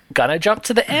 Gonna jump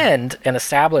to the end and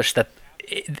establish that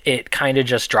it kind of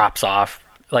just drops off.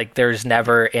 Like, there's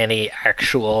never any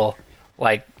actual,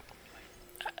 like,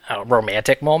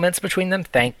 romantic moments between them.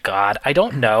 Thank God. I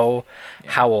don't know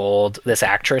how old this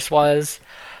actress was.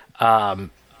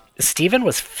 Steven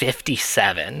was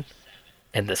 57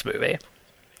 in this movie.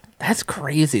 That's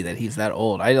crazy that he's that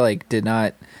old. I did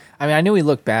not. I mean, I knew he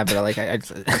looked bad, but I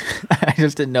just, I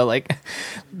just didn't know that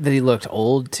he looked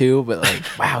old too. But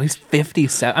wow, he's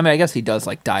 57. I mean, I guess he does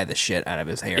dye the shit out of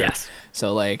his hair. Yes.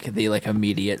 So the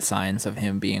immediate signs of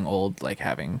him being old,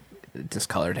 having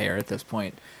discolored hair at this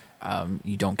point,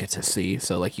 you don't get to see.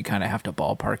 So you kind of have to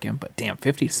ballpark him. But damn,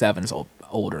 57 is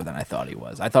older than I thought he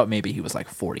was. I thought maybe he was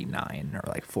 49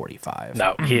 or 45.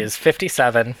 No, he is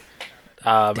 57.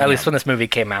 At least when this movie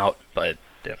came out, but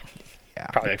Yeah.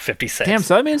 probably 56. Damn,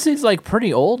 so that means he's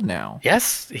pretty old now.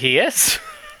 Yes, he is.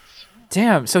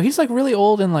 Damn, so he's like really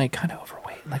old and like kind of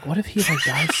overweight. Like, what if he like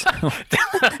dies soon?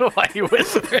 I don't know why you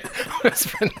whispering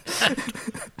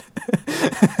that.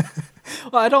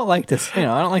 Well, I don't like this. I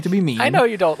don't like to be mean. I know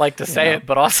you don't like to say know. it,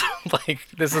 but also like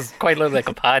this is quite literally like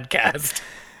a podcast.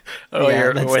 Oh, Yeah,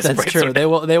 you're that's whispering. true. So,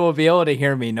 They will be able to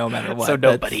hear me no matter what. so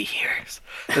nobody hears.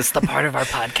 This is the part of our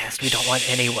podcast we don't want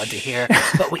anyone to hear,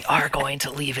 but we are going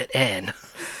to leave it in.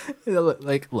 Look,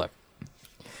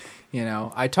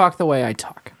 I talk the way I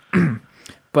talk.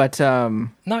 But No,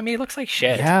 I mean, it looks like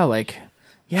shit.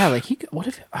 yeah, he. What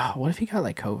if he got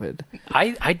COVID?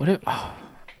 What if? Oh,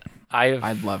 I've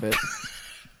I'd love it.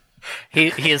 he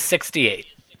is 68.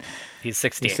 He's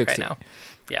 68 He's right 68. now.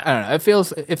 Yeah. I don't know.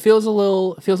 It feels a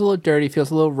little dirty.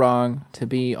 Feels a little wrong to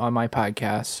be on my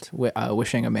podcast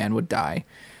wishing a man would die.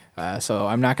 So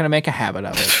I'm not going to make a habit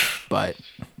of it. But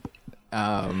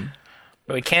But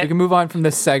we we can't. can move on from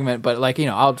this segment. But I'll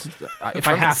if I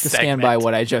From have this to stand by segment.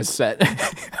 what I just said.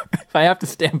 If I have to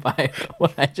stand by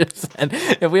what I just said.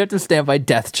 If we have to stand by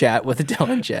Death Chat with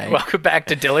Dylan J. Welcome back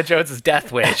to Dylan Jones'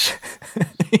 Death Wish.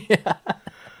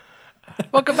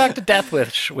 Welcome back to Death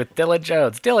Wish with Dylan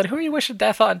Jones. Dylan, who are you wishing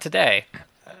death on today?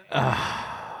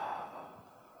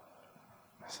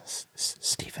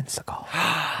 Steven Seagal.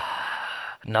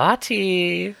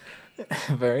 Naughty.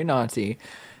 Very naughty.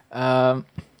 Look,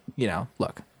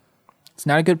 it's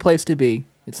not a good place to be.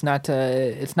 It's not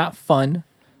fun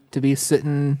to be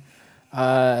sitting, here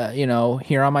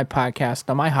on my podcast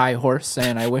on my high horse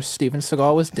saying I wish Steven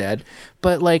Seagal was dead.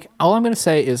 But all I'm gonna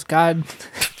say is, God,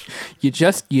 you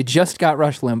just got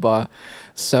Rush Limbaugh.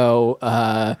 So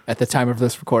at the time of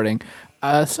this recording,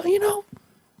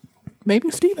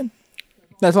 maybe Steven.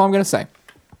 That's all I'm gonna say.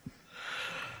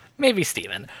 Maybe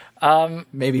Steven.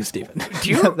 Maybe Steven.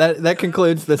 you- that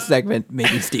concludes this segment.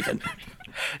 Maybe Steven.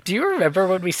 Do you remember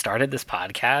when we started this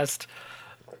podcast?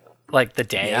 Like the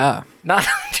day? Yeah. Not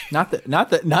Not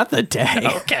the day.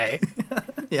 okay.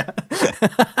 Yeah.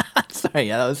 Sorry.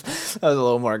 Yeah, that was a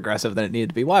little more aggressive than it needed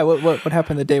to be. Why? What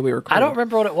happened the day we recorded? I don't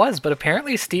remember what it was, but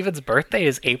apparently Steven's birthday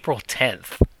is April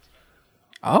 10th.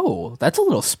 Oh, that's a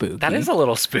little spooky. That is a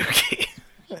little spooky.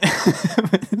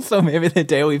 So maybe the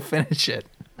day we finish it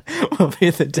will be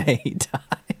the day he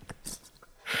dies.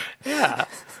 Yeah.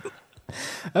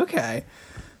 Okay.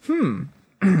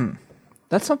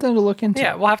 That's something to look into.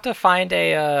 Yeah, we'll have to find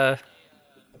a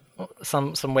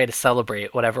some way to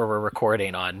celebrate whatever we're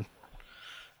recording on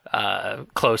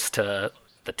close to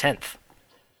the 10th.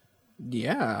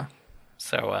 Yeah.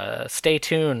 So stay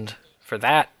tuned for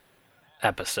that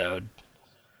episode.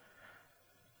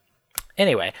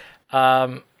 Anyway,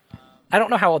 I don't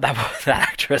know how old that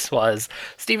actress was.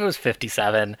 Steven was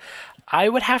 57. I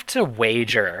would have to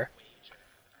wager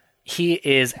he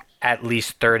is at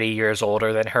least 30 years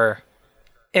older than her.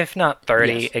 If not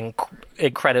 30, Yes.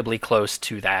 incredibly close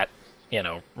to that,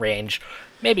 range.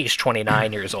 Maybe he's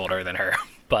 29 years older than her,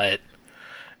 but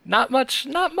not much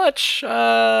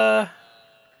lower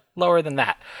than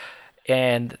that.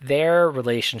 And their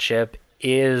relationship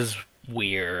is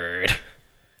weird.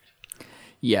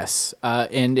 Yes,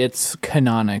 and it's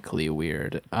canonically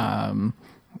weird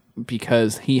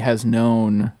because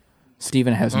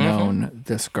Steven has known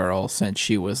this girl since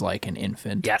she was like an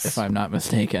infant, Yes. if I'm not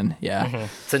mistaken. Yeah.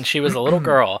 Since she was a little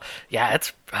girl. Yeah,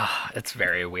 it's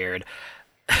very weird.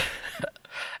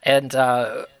 And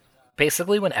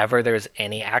basically whenever there's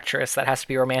any actress that has to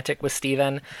be romantic with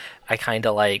Steven, I kind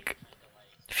of like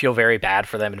feel very bad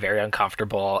for them and very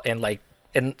uncomfortable and like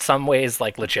in some ways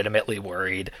like legitimately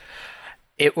worried.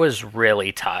 It was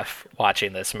really tough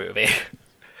watching this movie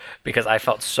because I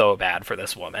felt so bad for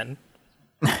this woman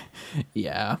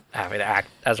Yeah. having to act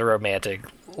as a romantic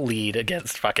lead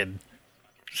against fucking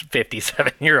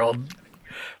 57-year-old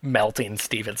melting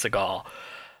Steven Seagal.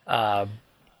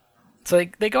 So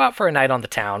they go out for a night on the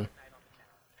town.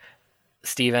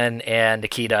 Steven and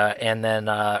Nikita, and then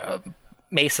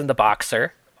Mason the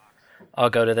boxer. All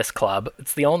go to this club.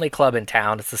 It's the only club in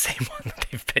town. It's the same one that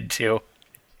they've been to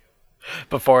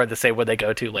before, the same one they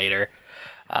go to later.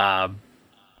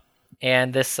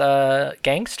 And this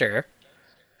gangster,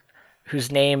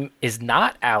 whose name is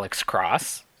not Alex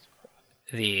Cross,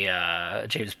 the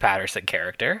James Patterson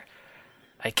character.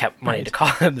 I kept wanting to call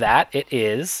him that. It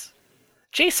is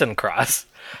Jason Cross.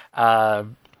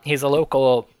 He's a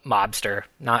local mobster,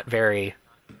 not very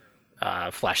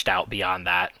fleshed out beyond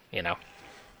that,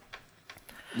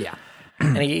 Yeah.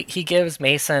 And he gives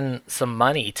Mason some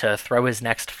money to throw his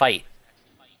next fight.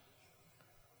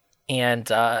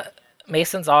 And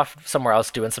Mason's off somewhere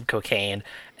else doing some cocaine,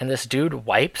 and this dude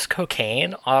wipes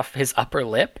cocaine off his upper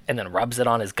lip and then rubs it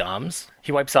on his gums.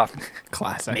 He wipes off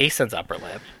Classic. Mason's upper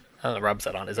lip and then rubs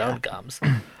it on his own gums.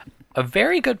 A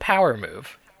very good power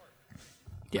move.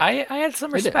 Yeah. I had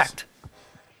some It is. respect.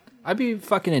 I'd be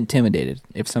fucking intimidated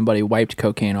if somebody wiped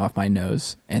cocaine off my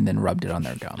nose and then rubbed it on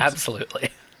their gums. Absolutely.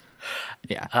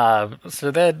 Yeah. So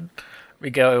then we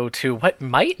go to what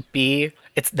might be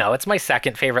it's my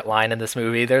second favorite line in this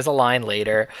movie. There's a line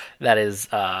later that is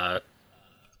I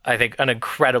think an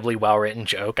incredibly well written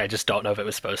joke. I just don't know if it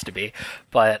was supposed to be.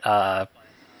 But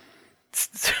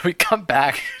so we come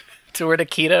back to where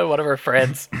Nikita, one of her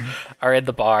friends, are in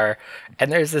the bar,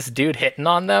 and there's this dude hitting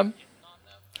on them.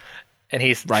 And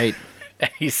he's Right. and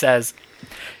he says,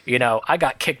 I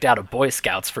got kicked out of Boy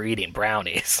Scouts for eating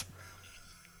brownies.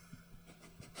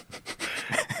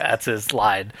 That's his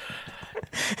line.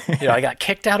 I got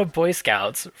kicked out of Boy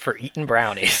Scouts for eating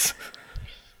brownies.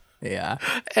 Yeah.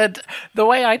 And the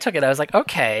way I took it, I was like,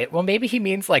 okay, well, maybe he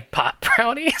means like pot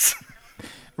brownies.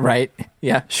 Right.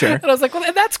 Yeah, sure. And I was like,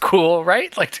 well, that's cool,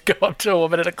 right? Like to go up to a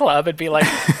woman at a club and be like,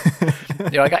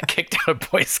 I got kicked out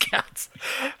of Boy Scouts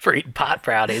for eating pot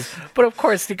brownies. But of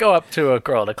course, you go up to a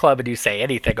girl at a club and you say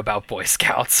anything about Boy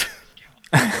Scouts.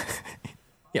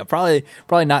 Yeah, probably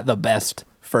not the best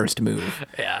first move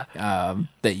Yeah.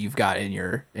 that you've got in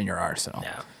your arsenal.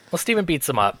 Yeah. Well, Steven beats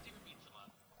him up.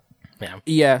 Yeah.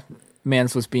 Yeah,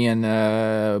 Mans was being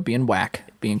whack,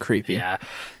 being creepy. Yeah.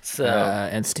 So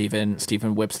And Steven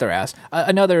whips their ass.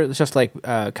 Another just like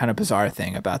kind of bizarre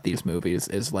thing about these movies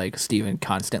is like Steven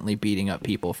constantly beating up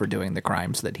people for doing the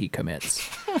crimes that he commits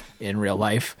in real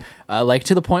life, like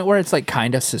to the point where it's like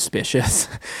kind of suspicious,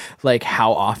 like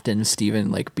how often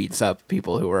Steven like beats up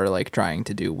people who are like trying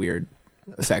to do weird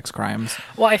sex crimes.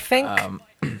 well, I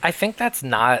think that's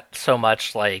not so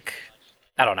much like,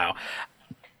 I don't know,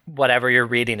 whatever you're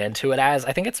reading into it as.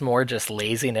 I think it's more just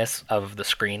laziness of the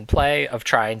screenplay of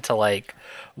trying to like,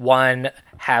 one,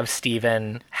 have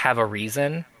Steven have a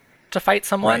reason to fight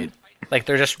someone. Right. Like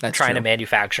they're just That's trying to true.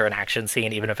 manufacture an action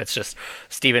scene, even if it's just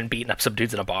Steven beating up some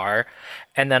dudes in a bar.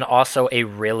 And then also a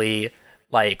really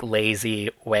like lazy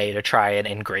way to try and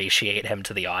ingratiate him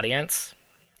to the audience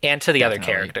and to the other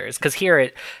Definitely. characters. Because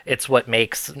here it's what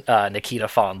makes Nikita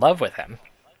fall in love with him.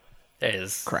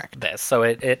 Is Correct. this. So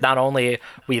it not only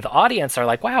we the audience are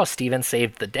like, wow, Steven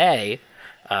saved the day,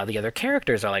 the other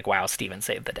characters are like, wow, Steven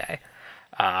saved the day.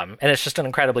 And it's just an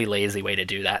incredibly lazy way to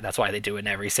do that. That's why they do it in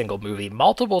every single movie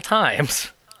multiple times.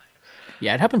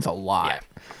 Yeah, it happens a lot.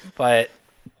 But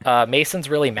Mason's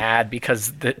really mad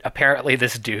because apparently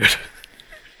this dude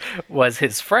was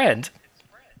his friend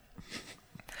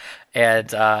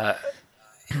and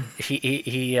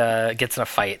he gets in a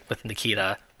fight with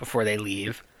Nikita before they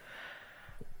leave,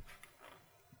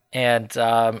 and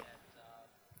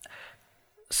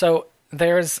so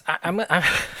there's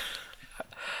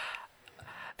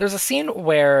there's a scene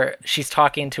where she's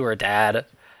talking to her dad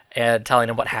and telling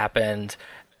him what happened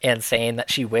and saying that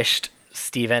she wished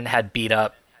Steven had beat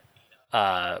up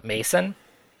Mason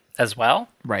as well.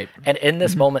 Right. And in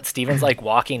this moment, Steven's like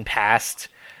walking past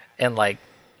and like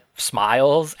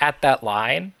smiles at that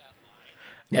line.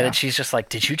 And then she's just like,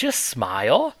 "Did you just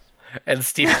smile?" And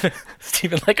Steven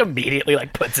like immediately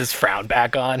like puts his frown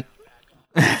back on.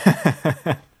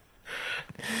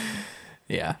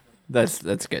 Yeah.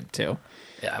 That's good too.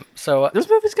 Yeah. So This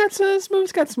movie's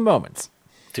got some moments.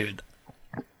 dude,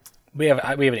 we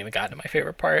haven't even gotten to my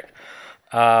favorite part.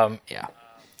 Yeah.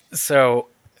 So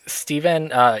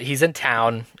Steven, he's in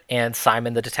town, and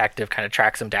Simon the detective kind of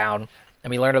tracks him down,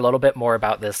 and we learn a little bit more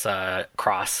about this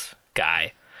Cross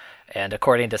guy. And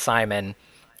according to Simon,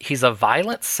 he's a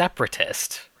violent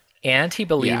separatist, and he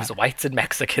believes whites and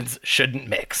Mexicans shouldn't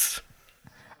mix.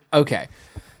 Okay.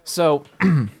 So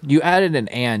you added an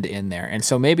 "and" in there, and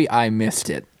so maybe I missed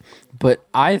it, but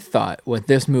I thought what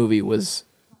this movie was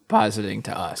positing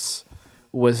to us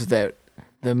was that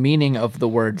the meaning of the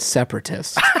word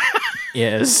separatist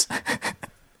is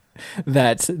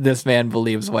that this man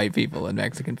believes white people and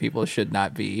Mexican people should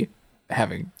not be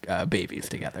having babies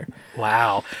together.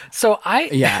 Wow. So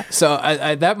So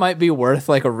I that might be worth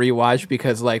like a rewatch,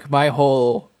 because like my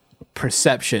whole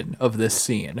perception of this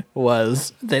scene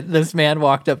was that this man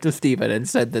walked up to Steven and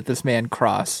said that this man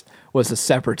Cross was a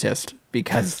separatist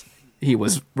because he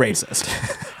was racist.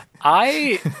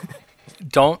 I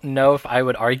don't know if I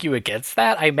would argue against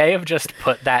that. I may have just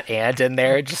put that "and" in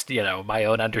there, just, my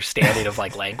own understanding of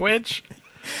like language.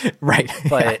 Right.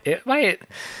 But it might.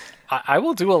 I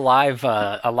will do a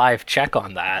live check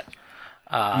on that.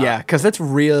 Yeah, because that's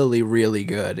really, really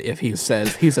good. If he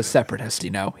says he's a separatist,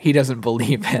 he doesn't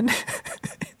believe in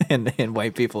in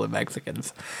white people and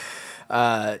Mexicans.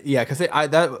 Yeah, because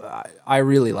I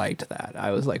really liked that. I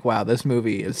was like, wow, this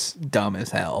movie is dumb as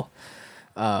hell.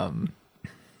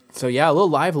 So yeah, a little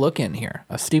live look in here.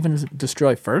 Steven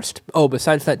Destroy first. Oh,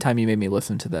 besides that time you made me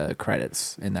listen to the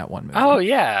credits in that one movie. Oh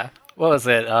yeah, what was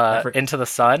it? Into the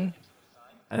Sun.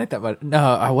 I think that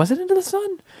was it Into the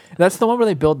Sun? That's the one where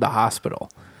they build the hospital,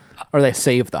 or they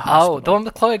save the hospital. Oh, the one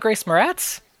with Chloe Grace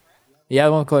Moretz. Yeah,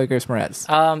 the one with Chloe Grace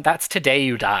Moretz. That's Today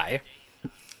You Die.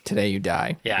 Today You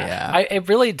Die. Yeah. It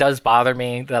really does bother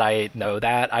me that I know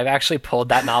that. I've actually pulled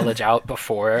that knowledge out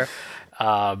before.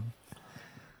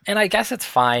 And I guess it's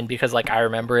fine because, like, I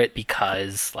remember it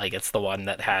because, like, it's the one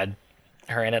that had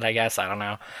her in it, I guess. I don't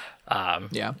know.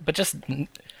 Yeah. But doesn't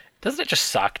it just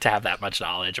suck to have that much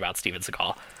knowledge about Steven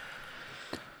Seagal?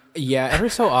 Yeah,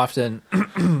 every so often,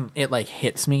 it, like,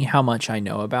 hits me how much I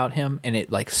know about him, and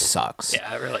it, like, sucks.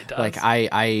 Yeah, it really does. Like,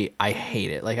 I hate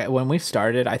it. Like, when we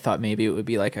started, I thought maybe it would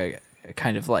be, like, a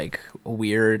kind of, like,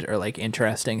 weird or, like,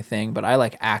 interesting thing, but I,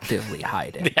 like, actively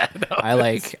hide it. Yeah, no, I,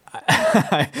 like,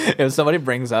 if somebody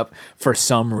brings up, for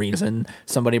some reason,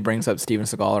 Steven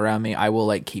Seagal around me, I will,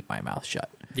 like, keep my mouth shut.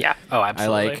 Yeah. Oh,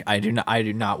 absolutely. I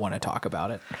do not want to talk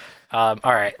about it. All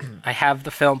right. I have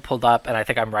the film pulled up, and I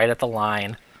think I'm right at the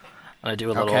line. I'm gonna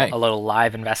do a little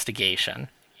live investigation.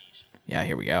 Yeah,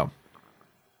 here we go.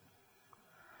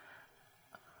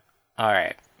 All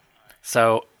right.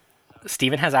 So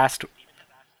Steven has asked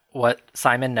what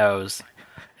Simon knows,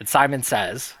 and Simon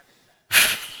says,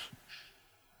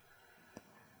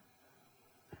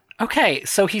 okay,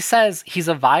 so he says he's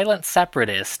a violent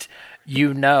separatist.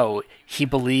 He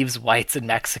believes whites and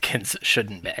Mexicans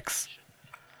shouldn't mix.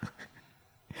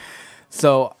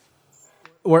 So,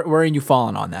 where are you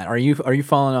falling on that? Are you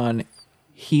falling on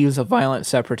he's a violent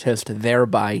separatist,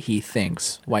 thereby he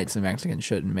thinks whites and Mexicans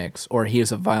shouldn't mix, or he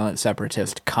is a violent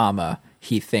separatist,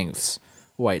 he thinks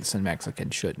whites and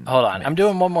Mexicans shouldn't Hold on, mix? I'm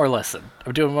doing one more listen.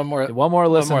 One more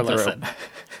listen.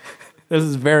 This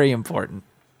is very important.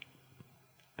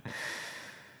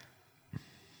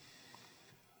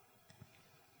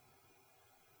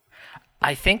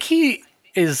 I think he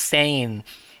is saying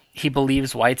he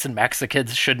believes whites and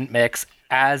Mexicans shouldn't mix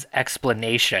as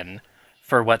explanation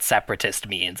for what separatist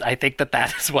means. I think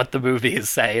that is what the movie is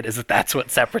saying, is that that's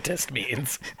what separatist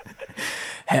means.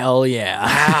 Hell yeah.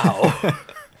 Wow.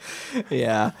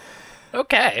 Yeah.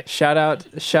 Okay. Shout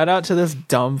out to this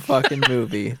dumb fucking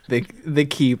movie, The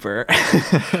Keeper.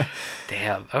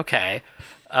 Damn. Okay.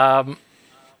 Well,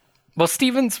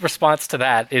 Steven's response to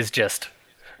that is just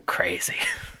crazy.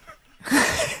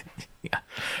 Yeah.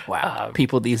 Wow.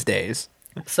 People these days.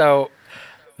 So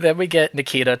Then we get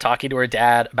Nikita talking to her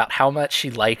dad about how much she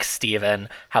likes Steven,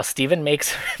 how Steven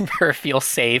makes her feel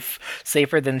safe,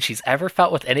 safer than she's ever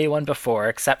felt with anyone before,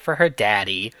 except for her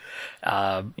daddy.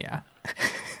 Yeah.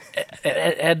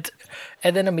 And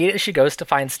then immediately she goes to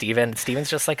find Steven. Steven's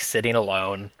just like sitting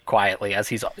alone quietly as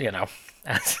he's,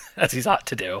 as he's ought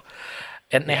to do.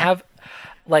 And they have,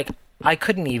 like, I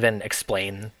couldn't even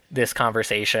explain this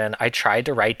conversation. I tried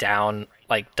to write down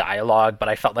like dialogue, but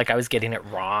I felt like I was getting it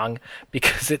wrong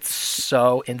because it's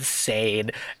so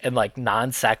insane and like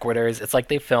non sequiturs. It's like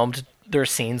they filmed their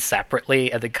scenes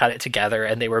separately and then cut it together,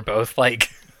 and they were both like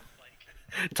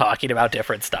talking about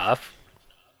different stuff.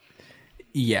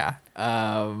 Yeah.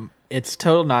 It's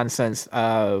total nonsense.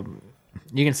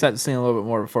 You can set the scene a little bit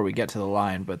more before we get to the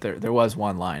line, but there was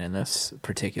one line in this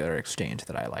particular exchange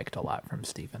that I liked a lot from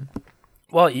Steven.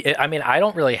 Well, I mean, I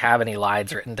don't really have any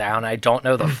lines written down. I don't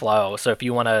know the flow, so if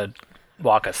you want to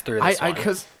walk us through this one.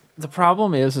 Because the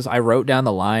problem is I wrote down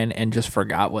the line and just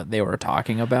forgot what they were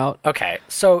talking about. Okay,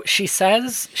 so she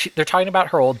says, they're talking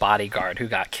about her old bodyguard who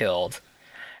got killed.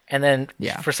 And then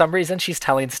for some reason she's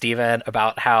telling Steven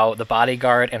about how the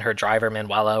bodyguard and her driver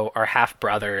Manuelo are half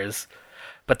brothers,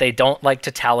 but they don't like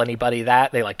to tell anybody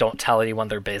that. They like don't tell anyone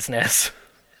their business.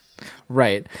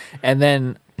 Right. And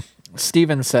then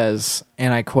Steven says,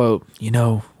 and I quote,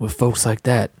 with folks like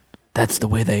that, that's the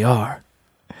way they are.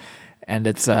 And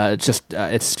it's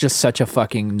just such a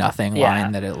fucking nothing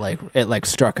line that it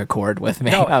struck a chord with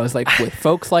me. No. I was like, with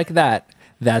folks like that,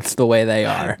 that's the way they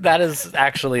are. That is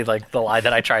actually like the line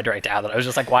that I tried to write down. That I was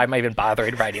just like, why am I even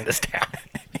bothering writing this down?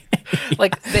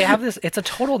 Like they have this, it's a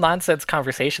total nonsense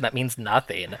conversation that means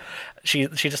nothing. She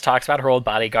just talks about her old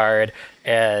bodyguard,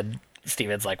 and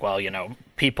Steven's like, well,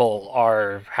 people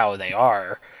are how they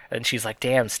are. And she's like,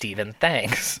 damn, Steven,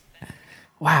 thanks.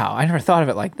 Wow, I never thought of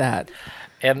it like that.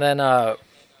 And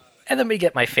then we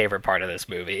get my favorite part of this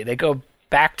movie. They go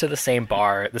back to the same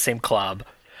bar, the same club,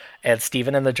 and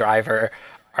Steven and the driver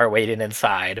are waiting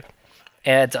inside.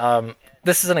 And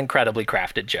this is an incredibly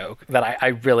crafted joke that I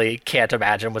really can't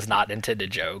imagine was not intended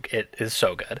joke. It is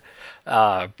so good.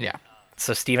 Yeah.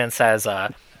 So Steven says, so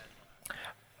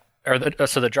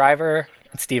the driver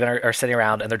and Steven are sitting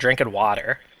around and they're drinking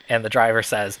water. And the driver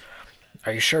says,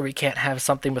 are you sure we can't have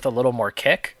something with a little more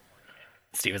kick?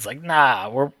 Steven's like, nah,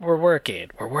 we're working.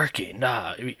 We're working.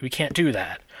 Nah, we can't do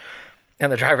that.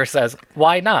 And the driver says,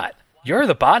 why not? You're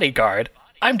the bodyguard.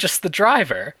 I'm just the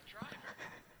driver.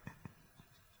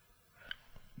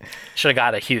 Should have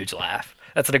got a huge laugh.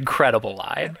 That's an incredible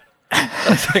line.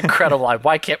 That's an incredible line.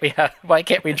 Why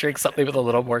can't we drink something with a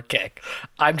little more kick?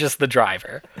 I'm just the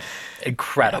driver.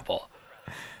 Incredible.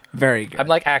 Very good. I'm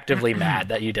like actively mad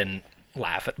that you didn't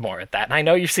laugh more at that. And I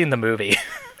know you've seen the movie.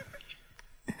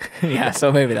 Yeah,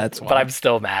 so maybe that's why. But I'm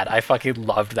still mad. I fucking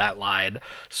loved that line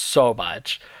so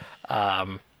much.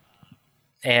 And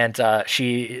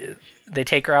they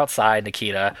take her outside,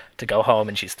 Nikita, to go home,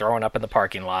 and she's throwing up in the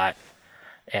parking lot,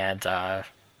 and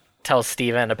tells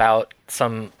Steven about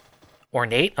some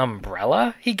ornate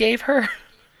umbrella he gave her.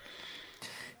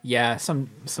 Yeah,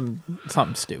 something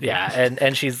stupid. Yeah,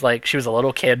 and she's like, she was a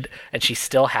little kid, and she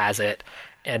still has it.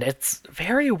 And it's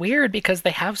very weird because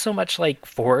they have so much like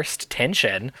forced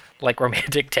tension, like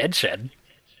romantic tension.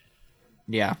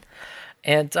 Yeah.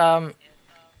 And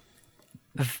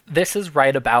this is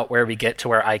right about where we get to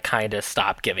where I kind of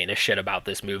stop giving a shit about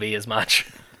this movie as much.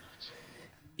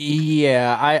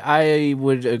 Yeah, I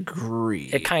would agree.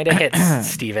 It kind of hits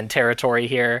Steven territory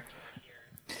here.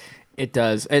 It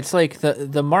does. It's like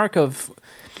the mark of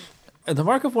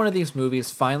one of these movies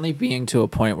finally being to a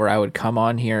point where I would come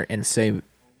on here and say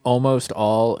almost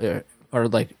all, or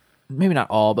like maybe not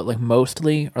all, but like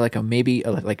mostly, or like maybe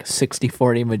like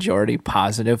 60-40 majority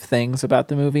positive things about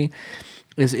the movie,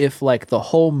 is if like the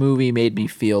whole movie made me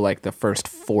feel like the first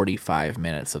 45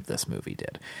 minutes of this movie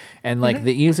did. And like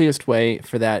the easiest way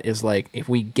for that is like if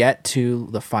we get to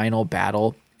the final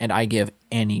battle and I give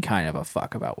any kind of a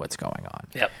fuck about what's going on.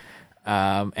 Yep.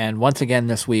 And once again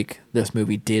this week, this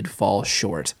movie did fall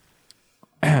short.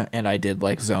 And I did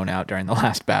like zone out during the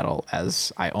last battle,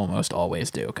 as I almost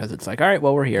always do, because it's like, all right,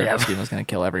 well, we're here. Yep. Steven's going to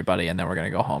kill everybody, and then we're going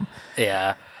to go home.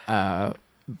 Yeah.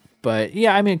 But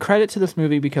yeah, I mean, credit to this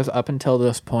movie, because up until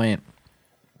this point,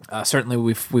 certainly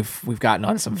we've gotten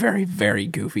on some very, very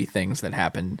goofy things that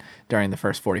happened during the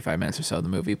first 45 minutes or so of the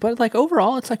movie. But like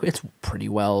overall, it's like it's pretty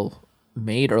well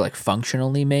made, or like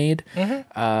functionally made,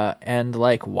 and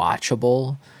like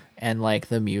watchable. And like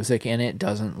the music in it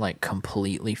doesn't like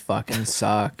completely fucking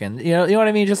suck, and you know what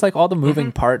I mean. Just like all the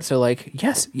moving parts are like,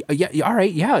 yes, yeah, all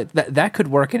right, yeah, that could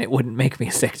work, and it wouldn't make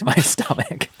me sick to my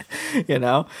stomach, you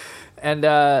know. And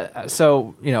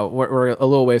so, we're a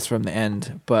little ways from the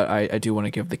end, but I do want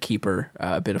to give the keeper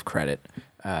a bit of credit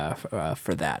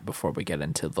for that before we get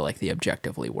into the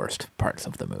objectively worst parts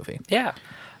of the movie. Yeah.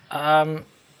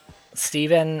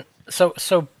 Steven, so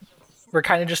we're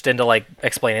kind of just into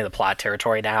explaining the plot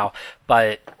territory now,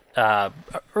 but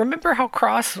remember how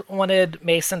Cross wanted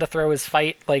Mason to throw his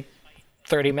fight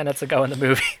 30 minutes ago in the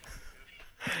movie?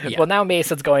 Yeah. Well, now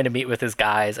Mason's going to meet with his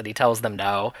guys, and he tells them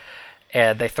no,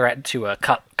 and they threaten to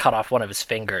cut off one of his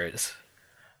fingers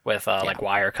with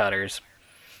wire cutters.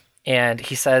 And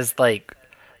he says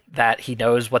that he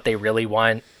knows what they really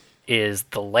want is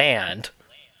the land,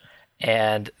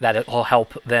 and that it will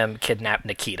help them kidnap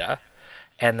Nikita.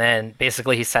 And then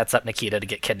basically he sets up Nikita to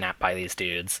get kidnapped by these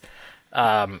dudes.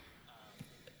 A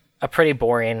pretty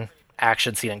boring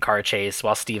action scene and car chase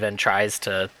while Steven tries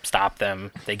to stop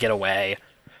them. They get away.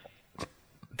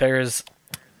 There's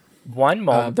one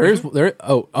moment.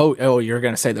 You're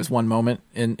gonna say there's one moment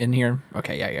in here?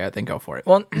 Okay, yeah, then go for it.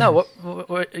 Well, no,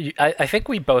 I think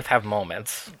we both have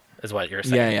moments, is what you're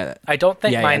saying. Yeah. I don't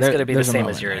think mine's gonna be the same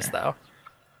as moment yours, though.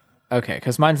 Okay,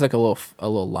 because mine's a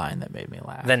little line that made me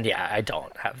laugh. Then yeah, I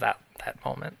don't have that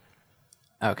moment.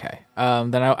 Okay.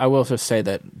 Then I will just say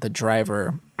that the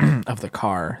driver of the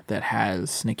car that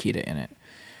has Nikita in it,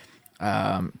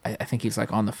 I think he's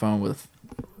on the phone with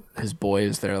his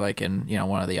boys. They're in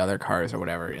one of the other cars or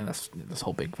whatever in this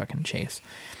whole big fucking chase,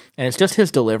 and it's just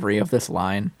his delivery of this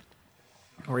line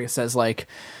where he says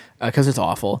because it's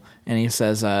awful, and he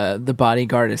says the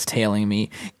bodyguard is tailing me,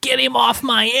 get him off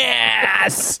my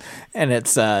ass. And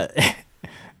it's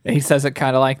he says it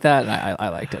kind of like that, and I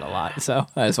liked it a lot, so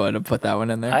I just wanted to put that one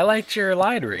in there. I liked your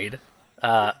line read.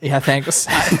 Yeah, thanks.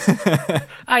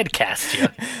 I'd cast you.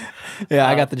 Yeah,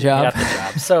 I got the job. You got the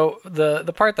job. So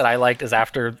the part that I liked is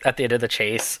at the end of the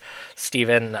chase,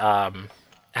 Steven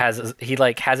has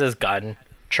his gun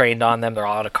trained on them. They're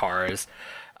all out of cars,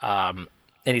 and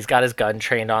he's got his gun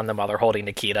trained on them while they're holding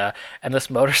Nikita. And this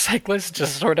motorcyclist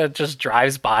just sort of just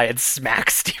drives by and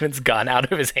smacks Steven's gun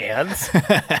out of his hands.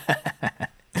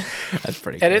 That's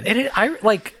pretty good. And I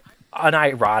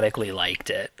unironically liked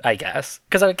it, I guess,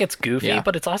 because it gets goofy,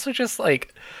 but it's also just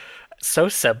so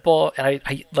simple, and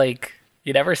I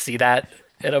you never see that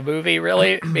in a movie,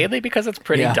 really, mainly because it's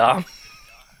pretty dumb.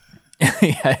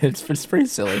 Yeah, it's pretty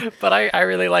silly. But I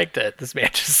really liked it. This man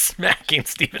just smacking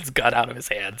Steven's gun out of his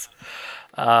hands.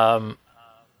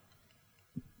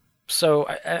 So,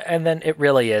 and then it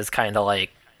really is kind of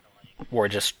we're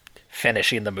just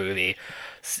finishing the movie.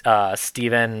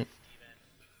 Steven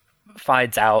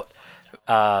finds out.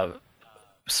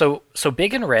 So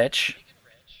Big and Rich,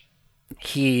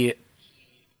 he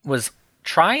was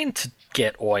trying to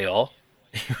get oil.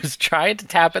 He was trying to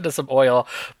tap into some oil,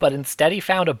 but instead he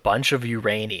found a bunch of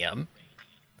uranium.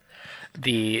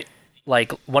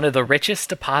 One of the richest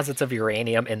deposits of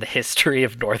uranium in the history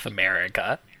of North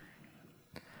America.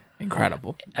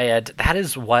 Incredible. And that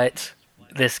is what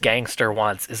this gangster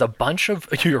wants, is a bunch of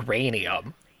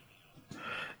uranium.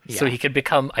 Yeah. So he could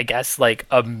become, I guess,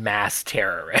 a mass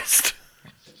terrorist.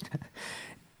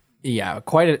 Yeah,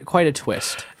 quite a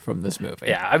twist from this movie.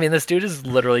 Yeah, I mean, this dude is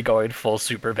literally going full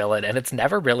supervillain, and it's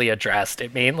never really addressed.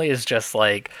 It mainly is just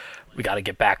we got to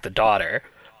get back the daughter.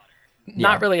 Yeah.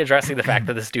 Not really addressing the fact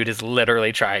that this dude is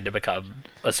literally trying to become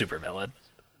a supervillain.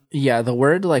 Yeah, the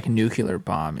word nuclear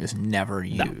bomb is never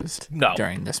used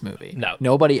during this movie. No.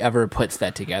 Nobody ever puts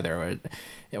that together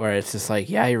where it's just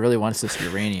he really wants this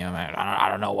uranium. I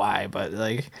don't know why, but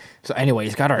so anyway,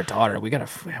 he's got our daughter. We gotta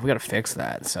fix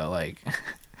that. So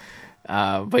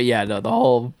but yeah, no, the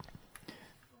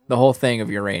whole thing of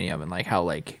uranium and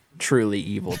how truly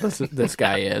evil this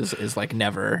guy is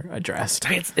never addressed.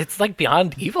 I mean, it's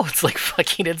beyond evil. It's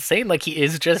fucking insane. He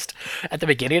is just at the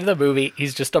beginning of the movie,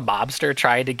 he's just a mobster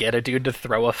trying to get a dude to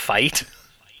throw a fight.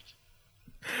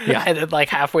 Yeah, and then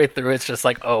halfway through, it's just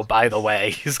oh, by the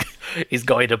way, he's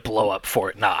going to blow up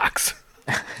Fort Knox.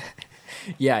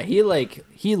 Yeah, he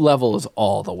levels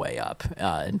all the way up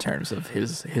in terms of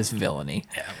his villainy.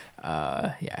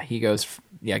 Yeah, he goes.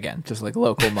 Yeah, again, just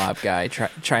local mob guy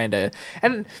trying to,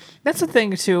 and that's the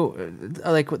thing too,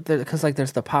 because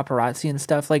there's the paparazzi and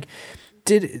stuff.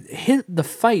 Did the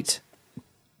fight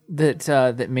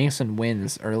that Mason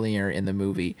wins earlier in the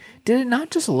movie, did it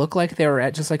not just look like they were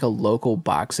at just a local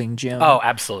boxing gym? Oh,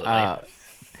 absolutely.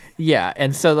 Yeah,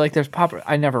 and so there's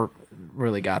I never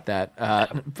really got that,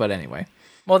 but anyway.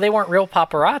 Well, they weren't real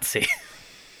paparazzi.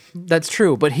 That's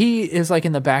true, but he is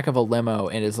in the back of a limo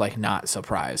and is not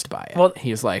surprised by it. Well,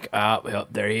 he's well,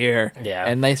 they're here. Yeah.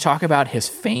 And they talk about his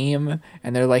fame,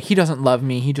 and they're he doesn't love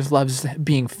me, he just loves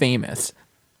being famous.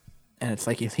 And it's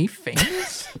is he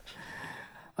famous?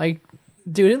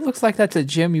 dude, it looks like that's a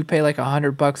gym you pay like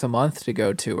 $100 a month to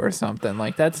go to or something.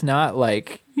 Like, that's not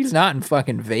like, he's not in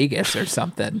fucking Vegas or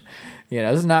something. You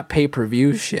know, this is not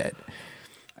pay-per-view shit.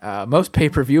 Most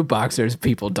pay-per-view boxers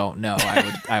people don't know,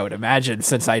 I would imagine,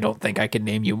 since I don't think I can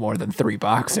name you more than 3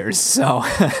 boxers. So,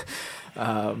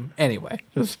 anyway,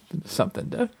 just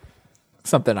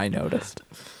something I noticed.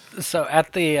 So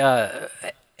at the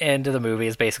end of the movie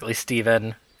is basically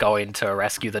Steven going to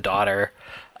rescue the daughter.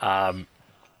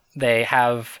 They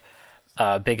have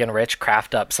Big and Rich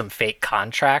craft up some fake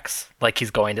contracts, like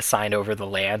he's going to sign over the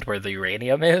land where the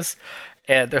uranium is.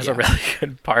 And there's a really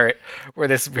good part where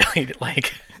this really,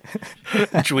 like,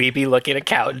 dweeby looking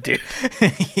accountant dude.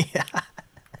 Yeah.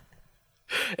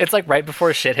 It's like right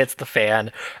before shit hits the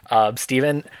fan.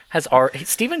 Steven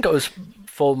goes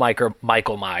full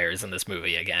Michael Myers in this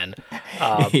movie again.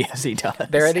 Yes, he does.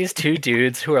 There are these 2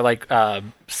 dudes who are like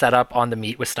set up on the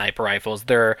meet with sniper rifles.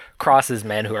 They're Cross's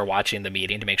men who are watching the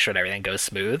meeting to make sure that everything goes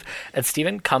smooth. And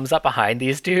Steven comes up behind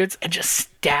these dudes and just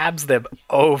stabs them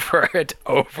over and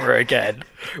over again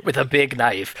with a big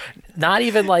knife. Not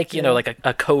even like, you know, like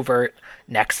a covert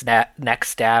neck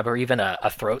stab or even a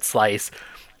throat slice.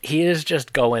 He is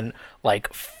just going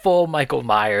like full Michael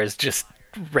Myers, just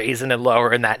raising and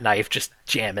lowering that knife, just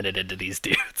jamming it into these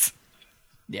dudes.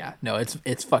 Yeah, no,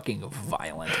 it's fucking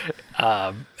violent.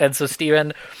 And so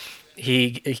Steven,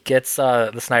 he gets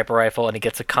the sniper rifle and he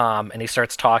gets a comm and he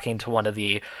starts talking to one of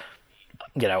the,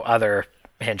 you know, other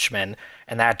henchmen,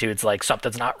 and that dude's like,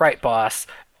 something's not right, boss.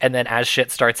 And then as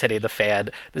shit starts hitting the fan,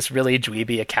 this really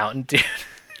dweeby accountant dude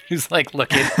who's like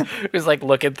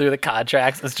looking through the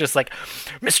contracts is just like,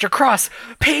 Mr. Cross,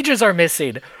 pages are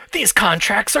missing. These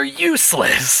contracts are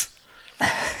useless.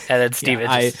 And then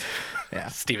Steven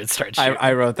Steven starts shooting.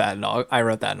 I wrote that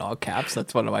in all caps.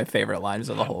 That's one of my favorite lines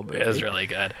of the whole movie. It was really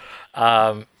good.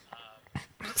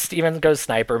 Steven goes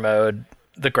sniper mode.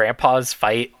 The grandpas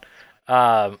fight.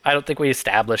 I don't think we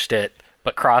established it,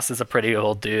 but Cross is a pretty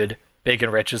old dude. Big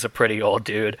and Rich is a pretty old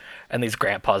dude. And these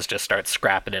grandpas just start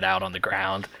scrapping it out on the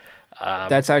ground.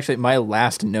 That's actually my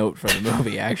last note for the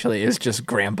movie, actually, is just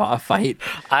grandpa fight.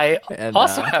 I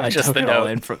also have just the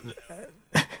note.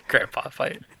 Grandpa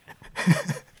fight.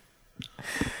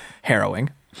 Harrowing.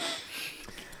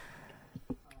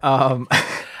 Yeah,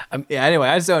 anyway,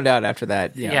 I zoned out after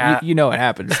that. You know what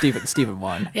happened. Steven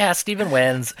won. Yeah, Steven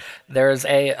wins. There's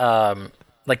a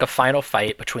like a final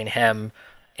fight between him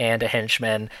and a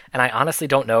henchman, and I honestly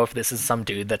don't know if this is some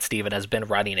dude that Steven has been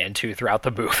running into throughout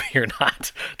the movie or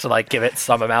not, to like give it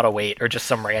some amount of weight, or just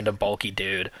some random bulky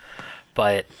dude.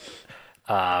 But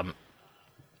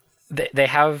they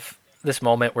have this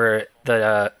moment where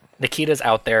the Nikita's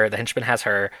out there, the henchman has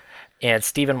her, and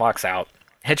Steven walks out.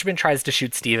 Henchman tries to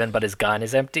shoot Steven, but his gun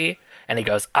is empty, and he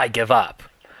goes, I give up.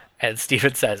 And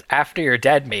Steven says, after you're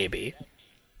dead, maybe.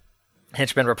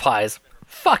 Henchman replies,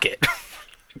 fuck it.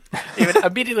 Even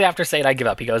immediately after saying I give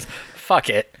up, he goes, fuck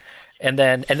it. And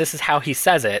this is how he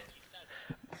says it,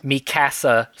 mi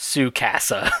casa su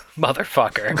casa,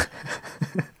 motherfucker.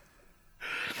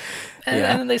 And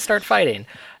then they start fighting.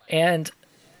 And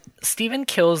Steven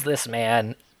kills this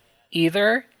man.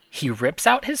 Either he rips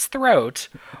out his throat,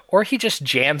 or he just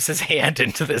jams his hand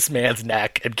into this man's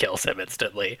neck and kills him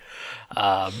instantly.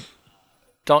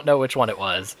 Don't know which one it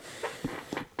was.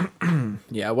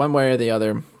 Yeah, one way or the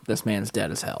other, this man's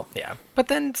dead as hell. Yeah. But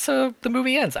then, so the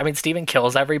movie ends. I mean, Steven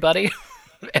kills everybody,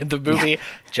 and the movie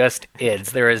just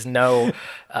ends. There is no...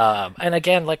 and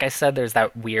again, like I said, there's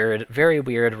that weird, very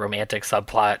weird romantic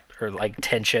subplot, or like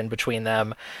tension between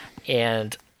them.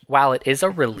 And while it is a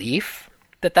relief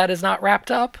that is not wrapped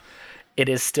up, it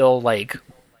is still like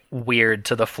weird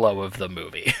to the flow of the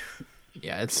movie.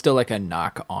 Yeah, it's still like a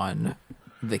knock on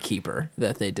the keeper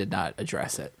that they did not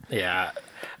address it. Yeah.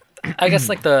 I guess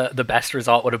like the best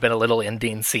result would have been a little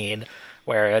ending scene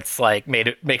where it's like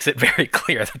makes it very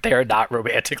clear that they are not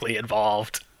romantically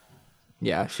involved.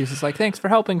 Yeah, she's just like, thanks for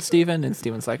helping, Steven. And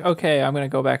Steven's like, okay, I'm going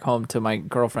to go back home to my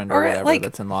girlfriend or whatever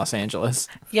that's in Los Angeles.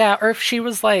 Yeah, or if she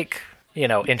was like, you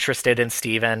know, interested in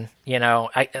Steven, you know,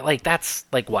 I like that's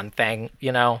like one thing,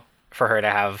 you know, for her to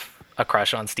have a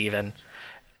crush on Steven.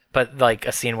 But like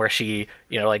a scene where she,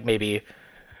 you know, like maybe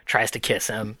tries to kiss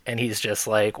him and he's just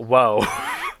like, whoa,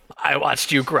 I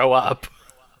watched you grow up.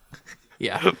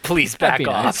 Yeah. Please back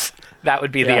off. Nice. That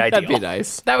would be the ideal. That'd be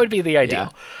nice. That would be the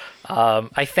ideal. Yeah.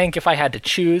 I think if I had to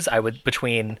choose,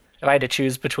 between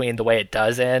the way it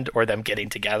does end or them getting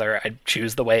together, I'd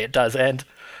choose the way it does end.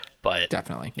 But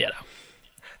definitely, you know,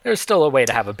 there's still a way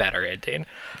to have a better ending.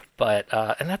 But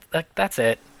and that's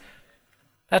it.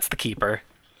 That's the keeper.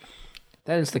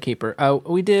 That is the keeper. I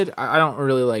don't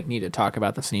really need to talk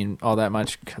about the scene all that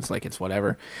much because like it's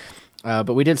whatever.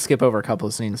 But we did skip over a couple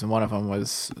of scenes, and one of them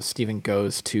was Steven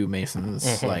goes to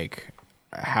Mason's like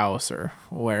house or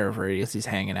wherever it is he's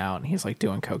hanging out, and he's like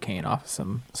doing cocaine off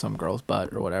some girl's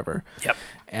butt or whatever. Yep.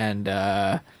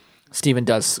 And Steven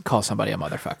does call somebody a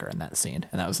motherfucker in that scene,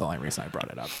 and that was the only reason I brought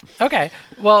it up. Okay.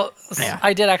 Well, Yeah.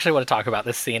 I did actually want to talk about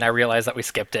this scene. I realized that we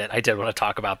skipped it. I did want to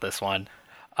talk about this one.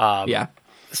 Yeah.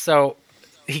 So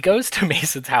he goes to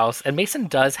Mason's house, and Mason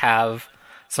does have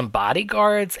some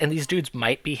bodyguards, and these dudes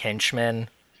might be henchmen.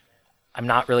 I'm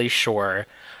not really sure.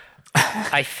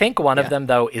 I think one of them,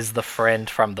 though, is the friend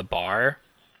from the bar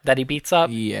that he beats up.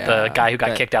 Yeah, The guy who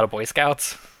got kicked out of Boy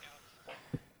Scouts.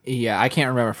 Yeah, I can't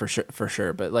remember for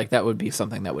sure, but like that would be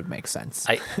something that would make sense.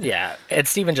 Yeah, and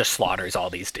Steven just slaughters all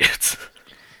these dudes.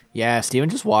 Yeah, Steven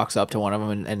just walks up to one of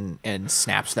them and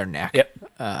snaps their neck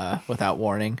without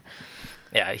warning.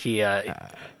 Yeah,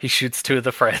 he shoots two of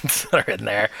the friends that are in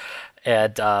there.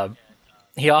 And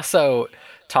he also,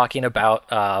 talking about,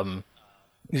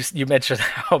 you mentioned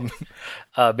how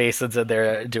Mason's in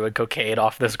there doing cocaine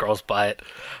off this girl's butt.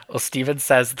 Well, Steven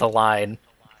says the line,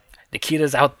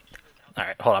 Nikita's out. All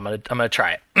right, hold on, I'm gonna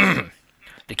try it.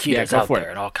 Nikita's out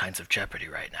there in all kinds of jeopardy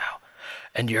right now.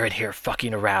 And you're in here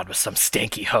fucking around with some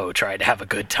stanky hoe trying to have a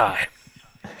good time.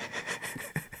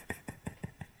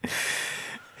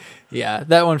 Yeah,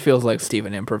 that one feels like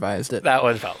Steven improvised it. That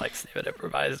one felt like Steven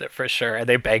improvised it for sure, and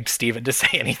they begged Steven to say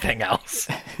anything else.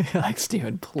 Like,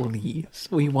 Steven, please,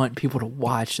 we want people to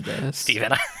watch this.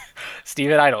 Steven,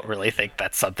 I don't really think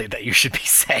that's something that you should be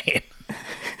saying.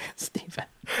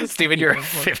 Steven, you're a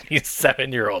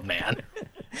 57-year-old man.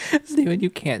 Steven, you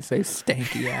can't say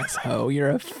stanky ass hoe.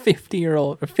 You're a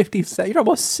 50-year-old, or 57. You're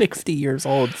almost 60 years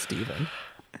old, Steven.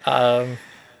 And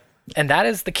that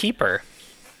is the keeper.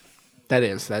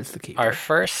 That's the keeper. Our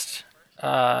first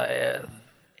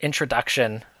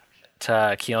introduction to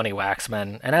Keoni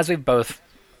Waxman, and as we've both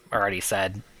already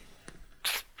said,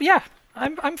 yeah,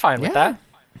 I'm fine with that.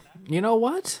 You know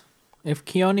what? If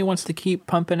Keoni wants to keep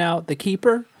pumping out the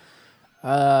keeper,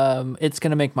 it's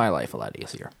gonna make my life a lot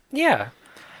easier. Yeah.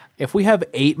 If we have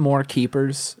 8 more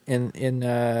keepers in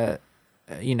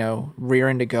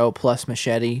rearing to go plus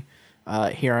machete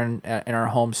here in our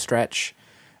home stretch,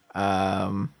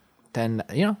 then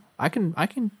I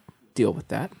can deal with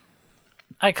that.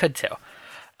 I could too.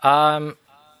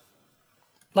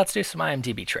 Let's do some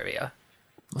IMDb trivia.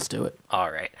 Let's do it.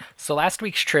 All right. So last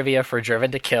week's trivia for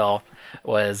Driven to Kill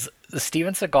was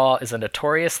Steven Seagal is a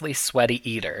notoriously sweaty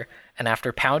eater, and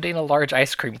after pounding a large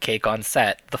ice cream cake on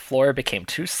set, the floor became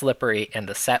too slippery and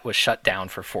the set was shut down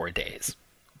for 4 days.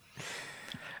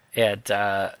 And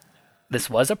this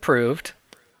was approved.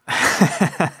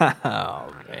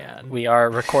 Oh, man. We are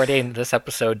recording this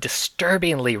episode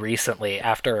disturbingly recently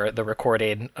after the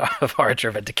recording of our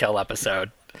Driven to Kill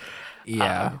episode.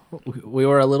 Yeah, we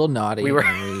were a little naughty. We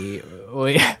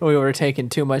were taking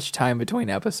too much time between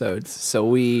episodes, so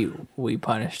we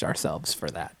punished ourselves for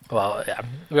that. Well, yeah.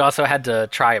 We also had to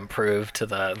try and prove to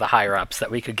the higher ups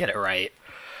that we could get it right,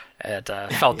 and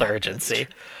felt the urgency.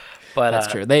 But that's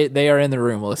true. They are in the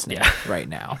room listening right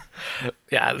now.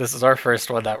 Yeah, this is our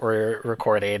first one that we're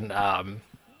recording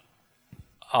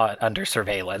under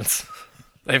surveillance.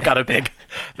 They got a big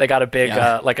like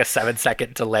a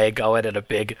 7-second delay going and a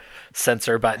big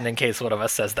censor button in case one of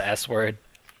us says the S word.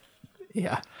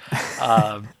 Yeah.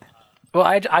 Well,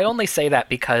 I only say that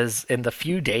because in the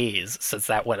few days since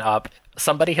that went up,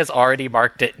 somebody has already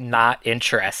marked it not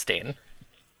interesting.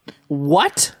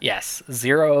 What? Yes,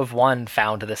 0 of 1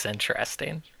 found this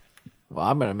interesting. Well,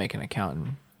 I'm gonna make an account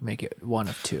and make it 1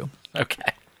 of 2.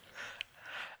 Okay.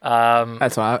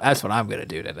 That's what I'm gonna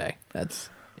do today.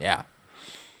 Yeah.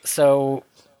 So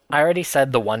I already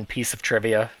said the one piece of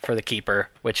trivia for the keeper,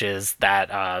 which is that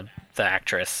the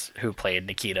actress who played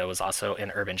Nikita was also in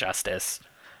Urban Justice.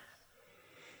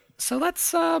 So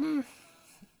let's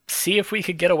see if we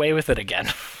could get away with it again.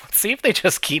 Let's see if they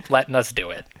just keep letting us do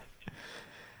it.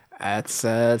 That's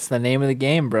the name of the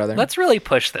game, brother. Let's really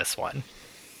push this one.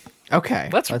 Okay,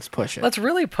 let's push it. Let's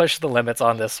really push the limits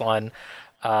on this one.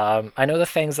 I know the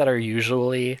things that are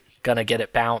usually gonna get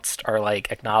it bounced are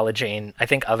like acknowledging, I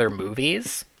think, other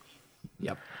movies.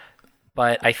 Yep.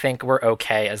 But I think we're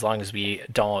okay as long as we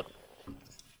don't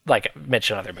like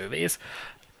mention other movies.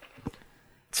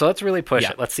 So let's really push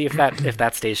it. Let's see if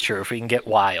that stays true. If we can get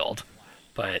wild.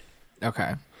 But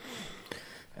okay.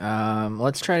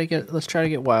 Let's try to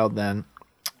get wild then.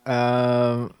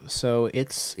 So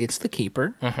it's the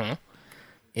keeper. Mm-hmm.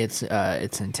 It's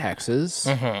in Texas.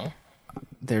 Mm-hmm.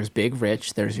 There's Big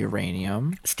Rich. There's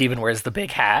uranium. Steven wears the big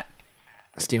hat.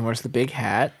 Steven wears the big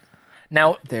hat.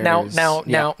 Now.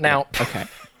 Okay.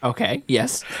 Okay,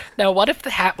 yes. Now, what if the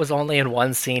hat was only in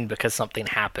one scene because something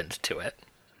happened to it?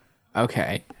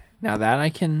 Okay. Now that I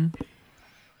can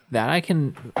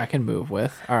move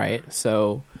with. All right.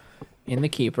 So in The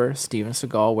Keeper, Steven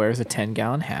Seagal wears a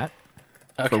 10-gallon hat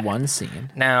for one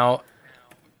scene. Now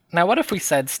what if we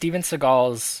said Steven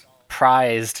Seagal's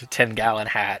prized 10-gallon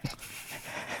hat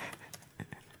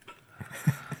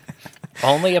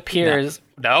only appears...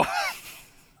 No?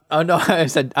 Oh, no, I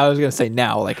was going to say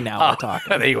now, like now we're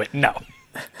talking. There you went, no.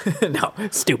 No,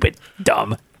 stupid,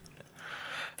 dumb.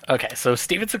 Okay, so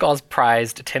Steven Seagal's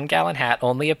prized 10-gallon hat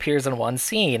only appears in one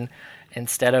scene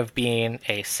instead of being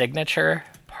a signature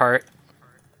part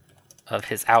of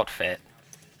his outfit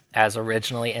as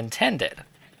originally intended.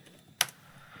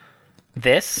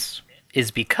 This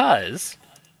is because...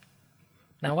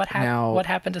 Now, what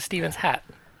happened to Steven's hat?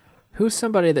 Who's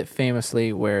somebody that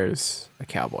famously wears a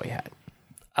cowboy hat?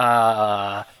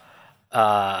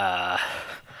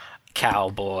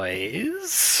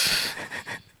 Cowboys.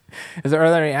 Are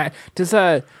there any...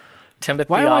 Does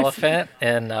Timothy Oliphant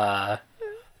in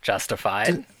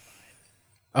Justified.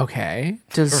 Okay.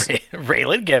 Does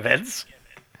Raylan Givens.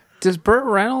 Does Burt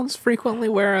Reynolds frequently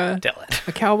wear a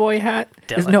cowboy hat?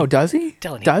 No, does he?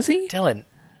 Does he? Dylan,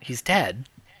 he's dead.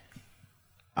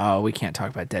 Oh, we can't talk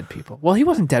about dead people. Well, he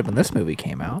wasn't dead when this movie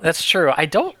came out. That's true. I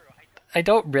don't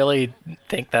really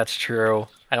think that's true.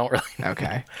 I don't really know.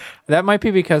 Okay. That might be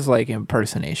because like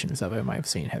impersonations of him I've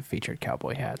seen have featured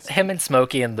cowboy hats. Him and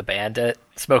Smokey and the Bandit.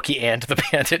 Smokey and the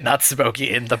Bandit, not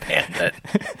Smokey and the Bandit.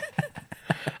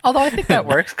 Although I think that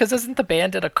works, because isn't the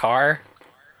Bandit a car?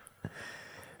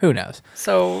 Who knows?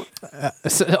 So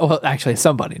well, actually,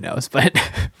 somebody knows, but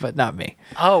not me.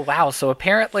 Oh, wow. So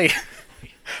apparently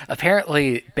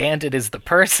Bandit is the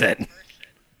person.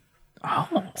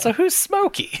 Oh. So who's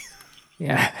Smokey?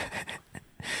 Yeah.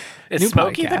 Is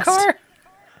Smokey the car?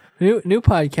 New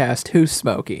podcast, Who's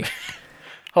Smokey?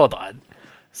 Hold on.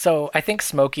 So I think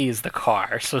Smokey is the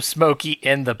car. So Smokey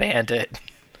in the Bandit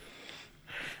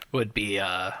would be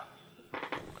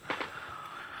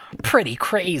pretty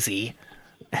crazy.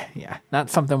 Yeah, not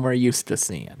something we're used to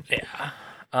seeing.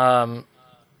 Yeah.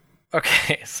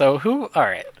 Okay, so all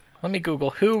right, let me Google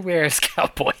who wears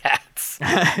cowboy hats.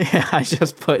 Yeah, I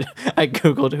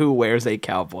Googled who wears a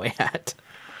cowboy hat.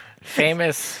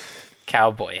 Famous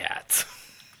cowboy hats.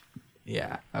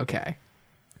 Yeah, okay.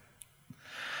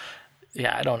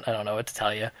 Yeah, I don't know what to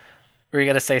tell you. Were you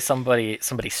going to say somebody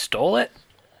stole it?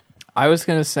 I was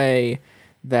going to say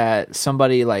that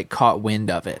somebody like caught wind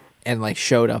of it and like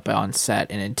showed up on set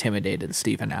and intimidated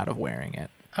Steven out of wearing it.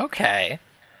 Okay.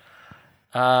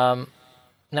 Now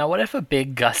what if a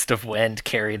big gust of wind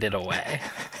carried it away?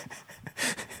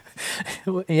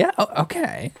 Yeah,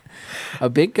 okay. A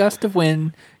big gust of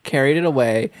wind carried it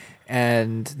away,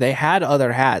 and they had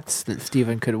other hats that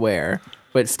Steven could wear,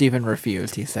 but Steven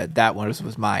refused. He said, that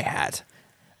was my hat.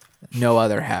 No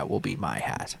other hat will be my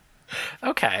hat.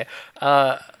 Okay.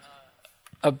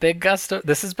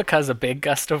 This is because a big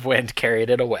gust of wind carried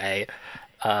it away.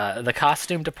 The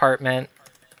costume department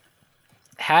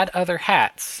had other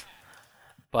hats,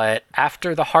 but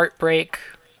after the heartbreak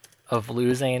of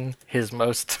losing his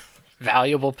most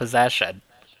valuable possession,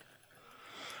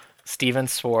 Steven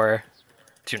swore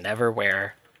to never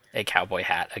wear a cowboy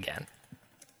hat again.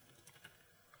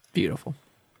 Beautiful.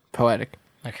 Poetic.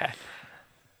 Okay.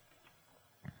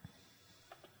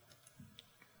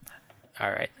 All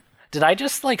right. Did I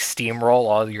just like steamroll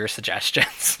all your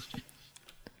suggestions?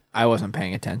 I wasn't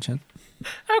paying attention.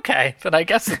 Okay, then I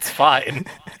guess it's fine.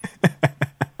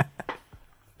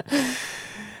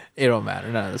 It don't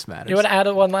matter. None of this matters. You want to add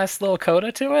one last little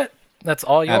coda to it? That's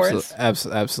all yours?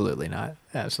 Absolutely not.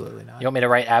 Absolutely not. You want me to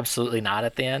write absolutely not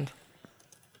at the end?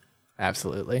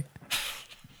 Absolutely.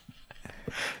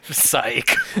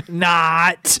 Psych.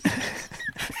 Not.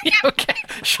 Yeah, okay.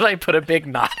 Should I put a big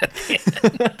not at the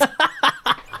end?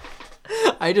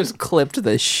 I just clipped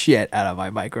the shit out of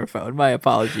my microphone. My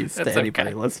apologies to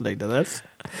anybody listening to this.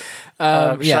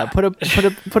 Yeah, put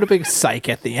a big psych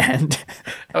at the end.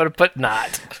 I would have put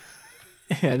not.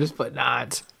 Yeah, just put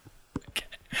not.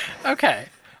 Okay.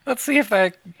 Let's see if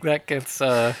that gets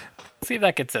in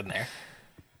there.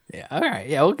 Yeah. All right.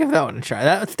 Yeah, we'll give that one a try.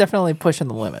 That's definitely pushing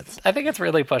the limits. I think it's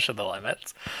really pushing the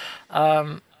limits.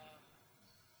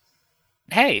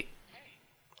 Hey.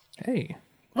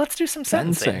 Let's do some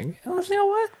sentencing. You know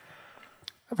what?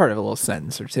 I've heard of a little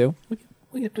sentence or two.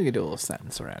 We could do a little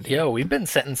sentence around here. Yo, we've been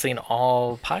sentencing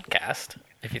all podcast,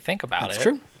 if you think about it. That's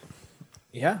true.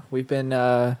 Yeah, we've been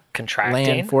contracting,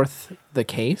 laying forth the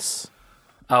case.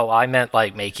 Oh, I meant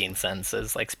like making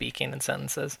sentences, like speaking in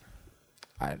sentences.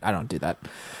 I don't do that.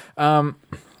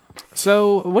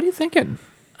 So what are you thinking?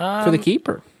 For the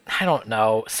keeper. I don't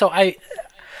know. So I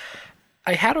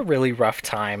had a really rough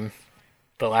time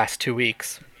the last 2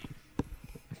 weeks.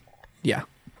 Yeah.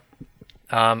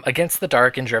 Against the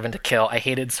Dark and Driven to Kill, I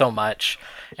hated so much,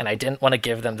 and I didn't want to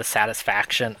give them the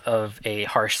satisfaction of a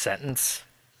harsh sentence.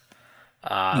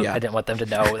 I didn't want them to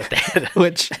know that they had...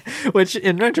 which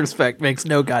in retrospect makes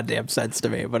no goddamn sense to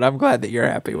me, but I'm glad that you're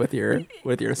happy with your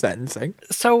sentencing.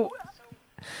 So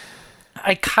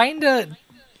I kind of...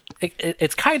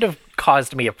 It's kind of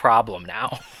caused me a problem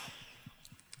now.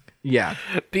 Yeah.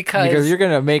 Because you're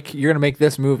gonna make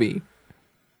this movie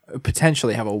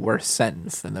potentially have a worse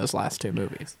sentence than those last two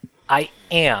movies. I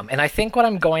am, and I think what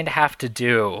I'm going to have to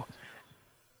do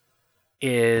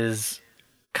is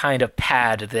kind of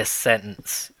pad this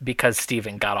sentence because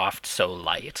Steven got off so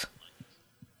light.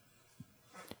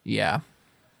 Yeah.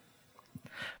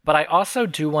 But I also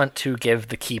do want to give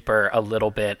the keeper a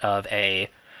little bit of a,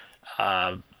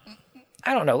 I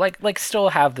don't know, like still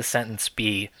have the sentence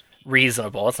be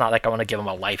reasonable. It's not like I want to give him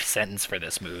a life sentence for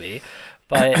this movie,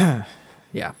 but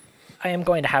yeah, I am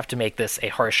going to have to make this a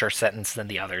harsher sentence than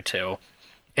the other two.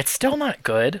 It's still not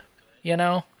good, you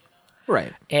know?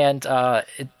 Right. And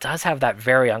it does have that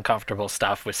very uncomfortable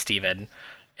stuff with Steven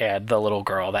and the little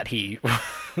girl that he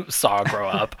saw grow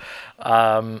up.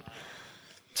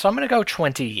 So I'm going to go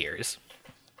 20 years.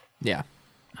 Yeah.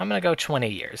 I'm going to go 20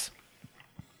 years.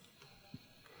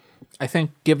 I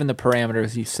think given the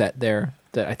parameters you set there,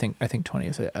 that I think 20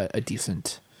 is a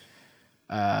decent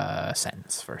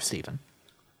sentence for Steven.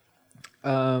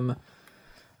 I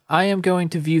am going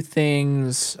to view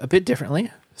things a bit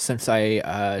differently since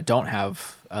I don't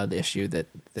have the issue that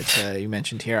you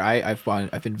mentioned here. I've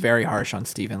been very harsh on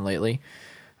Steven lately,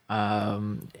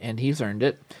 and he's earned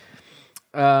it.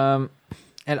 And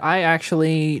I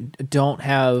actually don't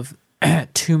have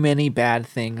too many bad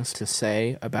things to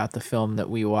say about the film that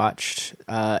we watched.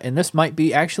 And this might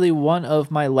be actually one of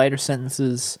my lighter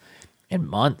sentences in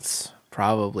months,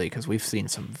 probably, because we've seen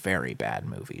some very bad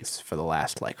movies for the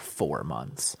last 4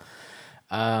 months.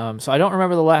 So I don't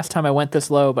remember the last time I went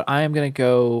this low, but I am going to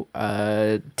go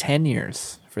 10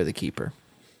 years for the keeper.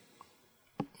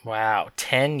 Wow,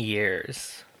 10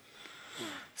 years.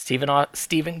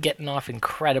 Steven getting off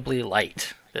incredibly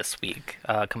light this week,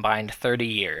 combined 30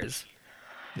 years.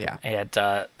 Yeah. And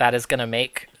that is going to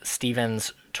make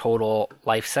Steven's total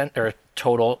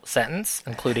sentence,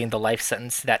 including the life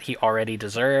sentence that he already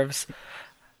deserves,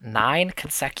 9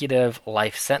 consecutive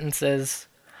life sentences,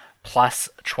 plus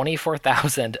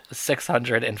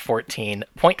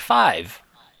 24,614.5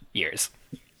 years.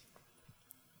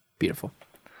 Beautiful.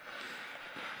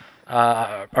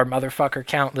 Our motherfucker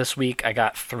count this week, I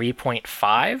got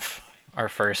 3.5, our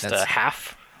first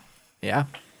half. Yeah.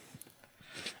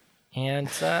 And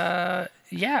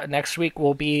next week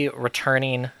we'll be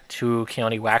returning to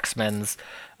Keoni Waxman's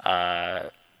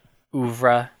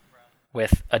oeuvre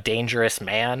with A Dangerous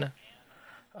Man.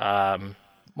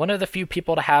 One of the few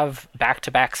people to have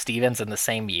back-to-back Stevens in the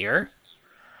same year.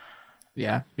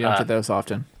 Yeah, you don't get those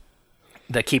often.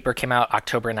 The Keeper came out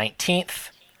October 19th,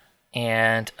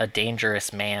 and A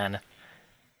Dangerous Man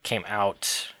came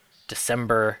out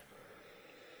December...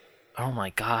 Oh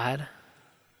my god.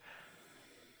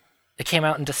 It came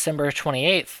out in December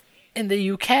 28th in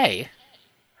the UK.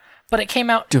 But it came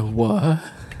out... What?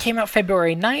 It came out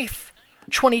February 9th,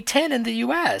 2010 in the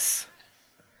US.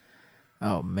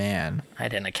 Oh, man. I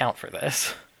didn't account for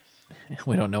this.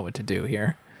 We don't know what to do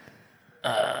here.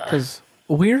 Because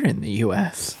we're in the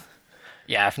US.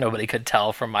 Yeah, if nobody could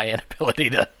tell from my inability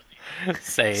to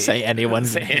say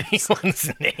anyone's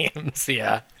names.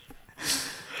 Yeah.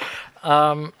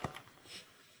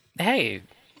 Hey,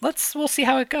 we'll see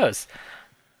how it goes.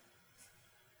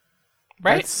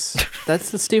 Right?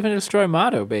 That's the Steven Destroy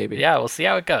motto, baby. Yeah, we'll see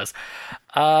how it goes.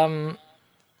 Thanks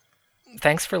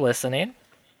for listening.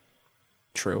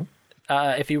 True.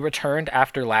 If you returned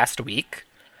after last week,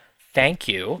 thank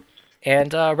you.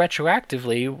 And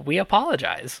retroactively, we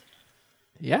apologize.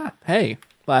 Yeah. Hey,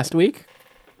 last week,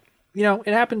 it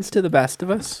happens to the best of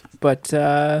us, but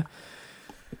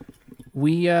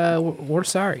we're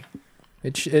sorry.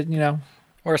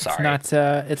 We're sorry.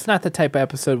 It's not the type of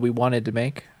episode we wanted to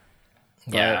make.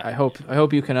 Yeah. I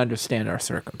hope you can understand our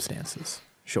circumstances,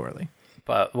 surely.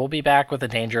 But we'll be back with A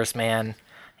Dangerous Man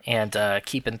and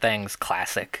keeping things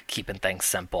classic, keeping things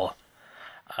simple.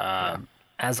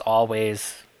 As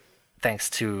always, thanks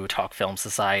to Talk Film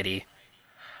Society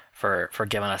for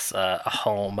giving us a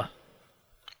home,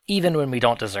 even when we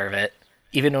don't deserve it,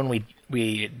 even when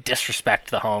we disrespect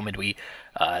the home and we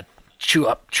chew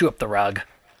up the rug.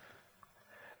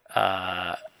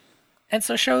 And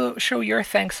so show your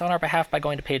thanks on our behalf by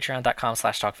going to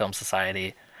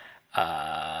patreon.com/talkfilmsociety. Go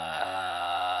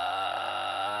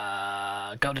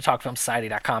to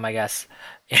talkfilmsociety.com, I guess.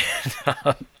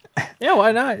 Yeah,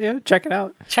 why not? Yeah, check it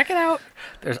out. Check it out.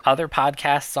 There's other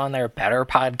podcasts on there, better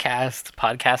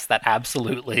podcasts that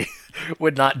absolutely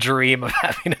would not dream of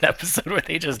having an episode where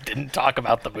they just didn't talk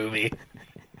about the movie.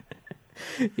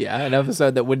 Yeah, an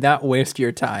episode that would not waste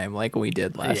your time like we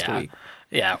did last week.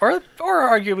 Yeah, or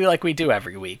arguably like we do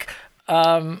every week.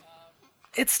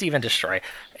 It's Steven Destroy.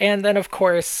 And then, of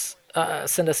course,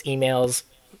 send us emails.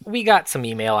 We got some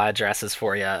email addresses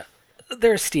for you.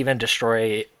 There's Steven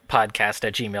Destroy podcast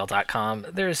at gmail.com.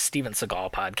 There's Steven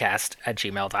Seagal podcast at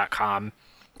gmail.com.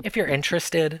 If you're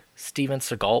interested, Steven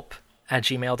Seagal at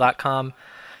gmail.com.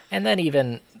 And then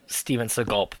even Steven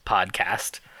Seagal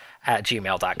podcast at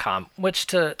gmail.com, which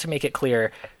to make it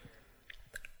clear,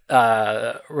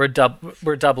 we're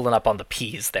doubling up on the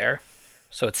P's there.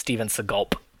 So it's Steven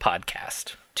Seagal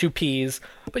podcast. 2 P's,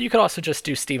 but you could also just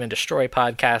do Steven Destroy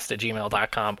podcast at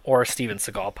gmail.com or Steven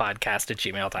Seagal podcast at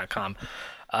gmail.com.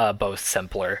 Both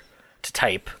simpler to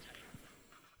type.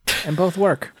 And both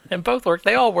work.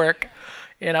 They all work.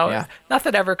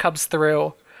 Nothing ever comes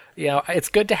through. It's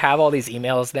good to have all these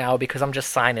emails now because I'm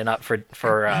just signing up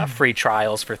for free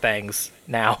trials for things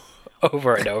now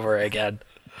over and over again.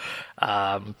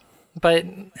 But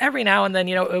every now and then,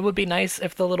 it would be nice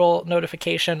if the little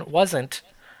notification wasn't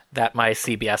that my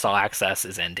CBS All Access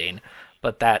is ending,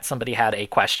 but that somebody had a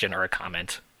question or a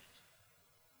comment.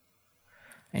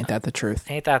 Ain't that the truth?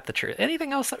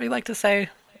 Anything else that we'd like to say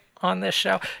on this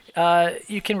show?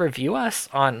 You can review us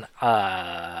on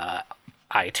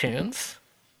iTunes.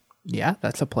 Yeah,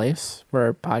 that's a place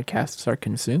where podcasts are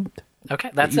consumed.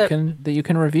 Okay, that's that you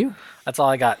can review. That's all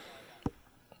I got.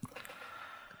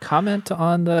 Comment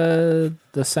on the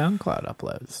SoundCloud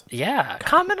uploads. Yeah,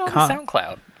 comment on the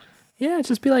SoundCloud. Yeah,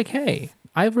 just be like, hey,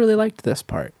 I really liked this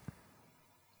part.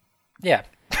 Yeah.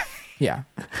 Yeah.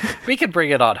 We can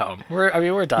bring it on home.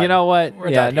 We're done. You know what? We're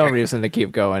yeah, done no here. reason to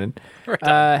keep going. We're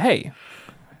done. Hey,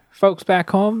 folks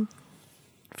back home,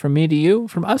 from me to you,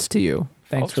 from us to you,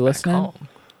 thanks Folks for back listening. home.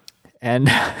 And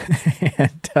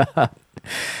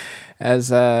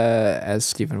as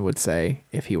Stephen would say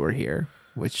if he were here,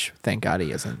 which thank God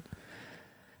he isn't.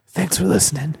 Thanks for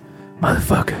listening,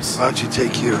 motherfuckers. Why don't you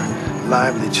take your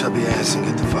lively, chubby ass and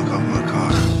get the fuck off my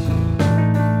car?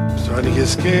 I'm starting to get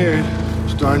scared.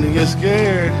 Get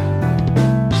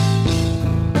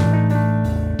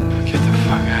the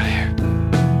fuck out of here.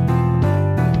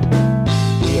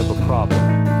 We have a problem.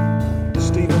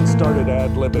 Steven started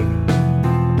ad-libbing.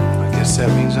 I guess that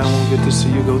means I won't get to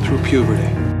see you go through puberty.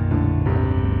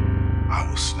 I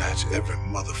will snatch every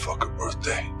motherfucker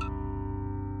birthday.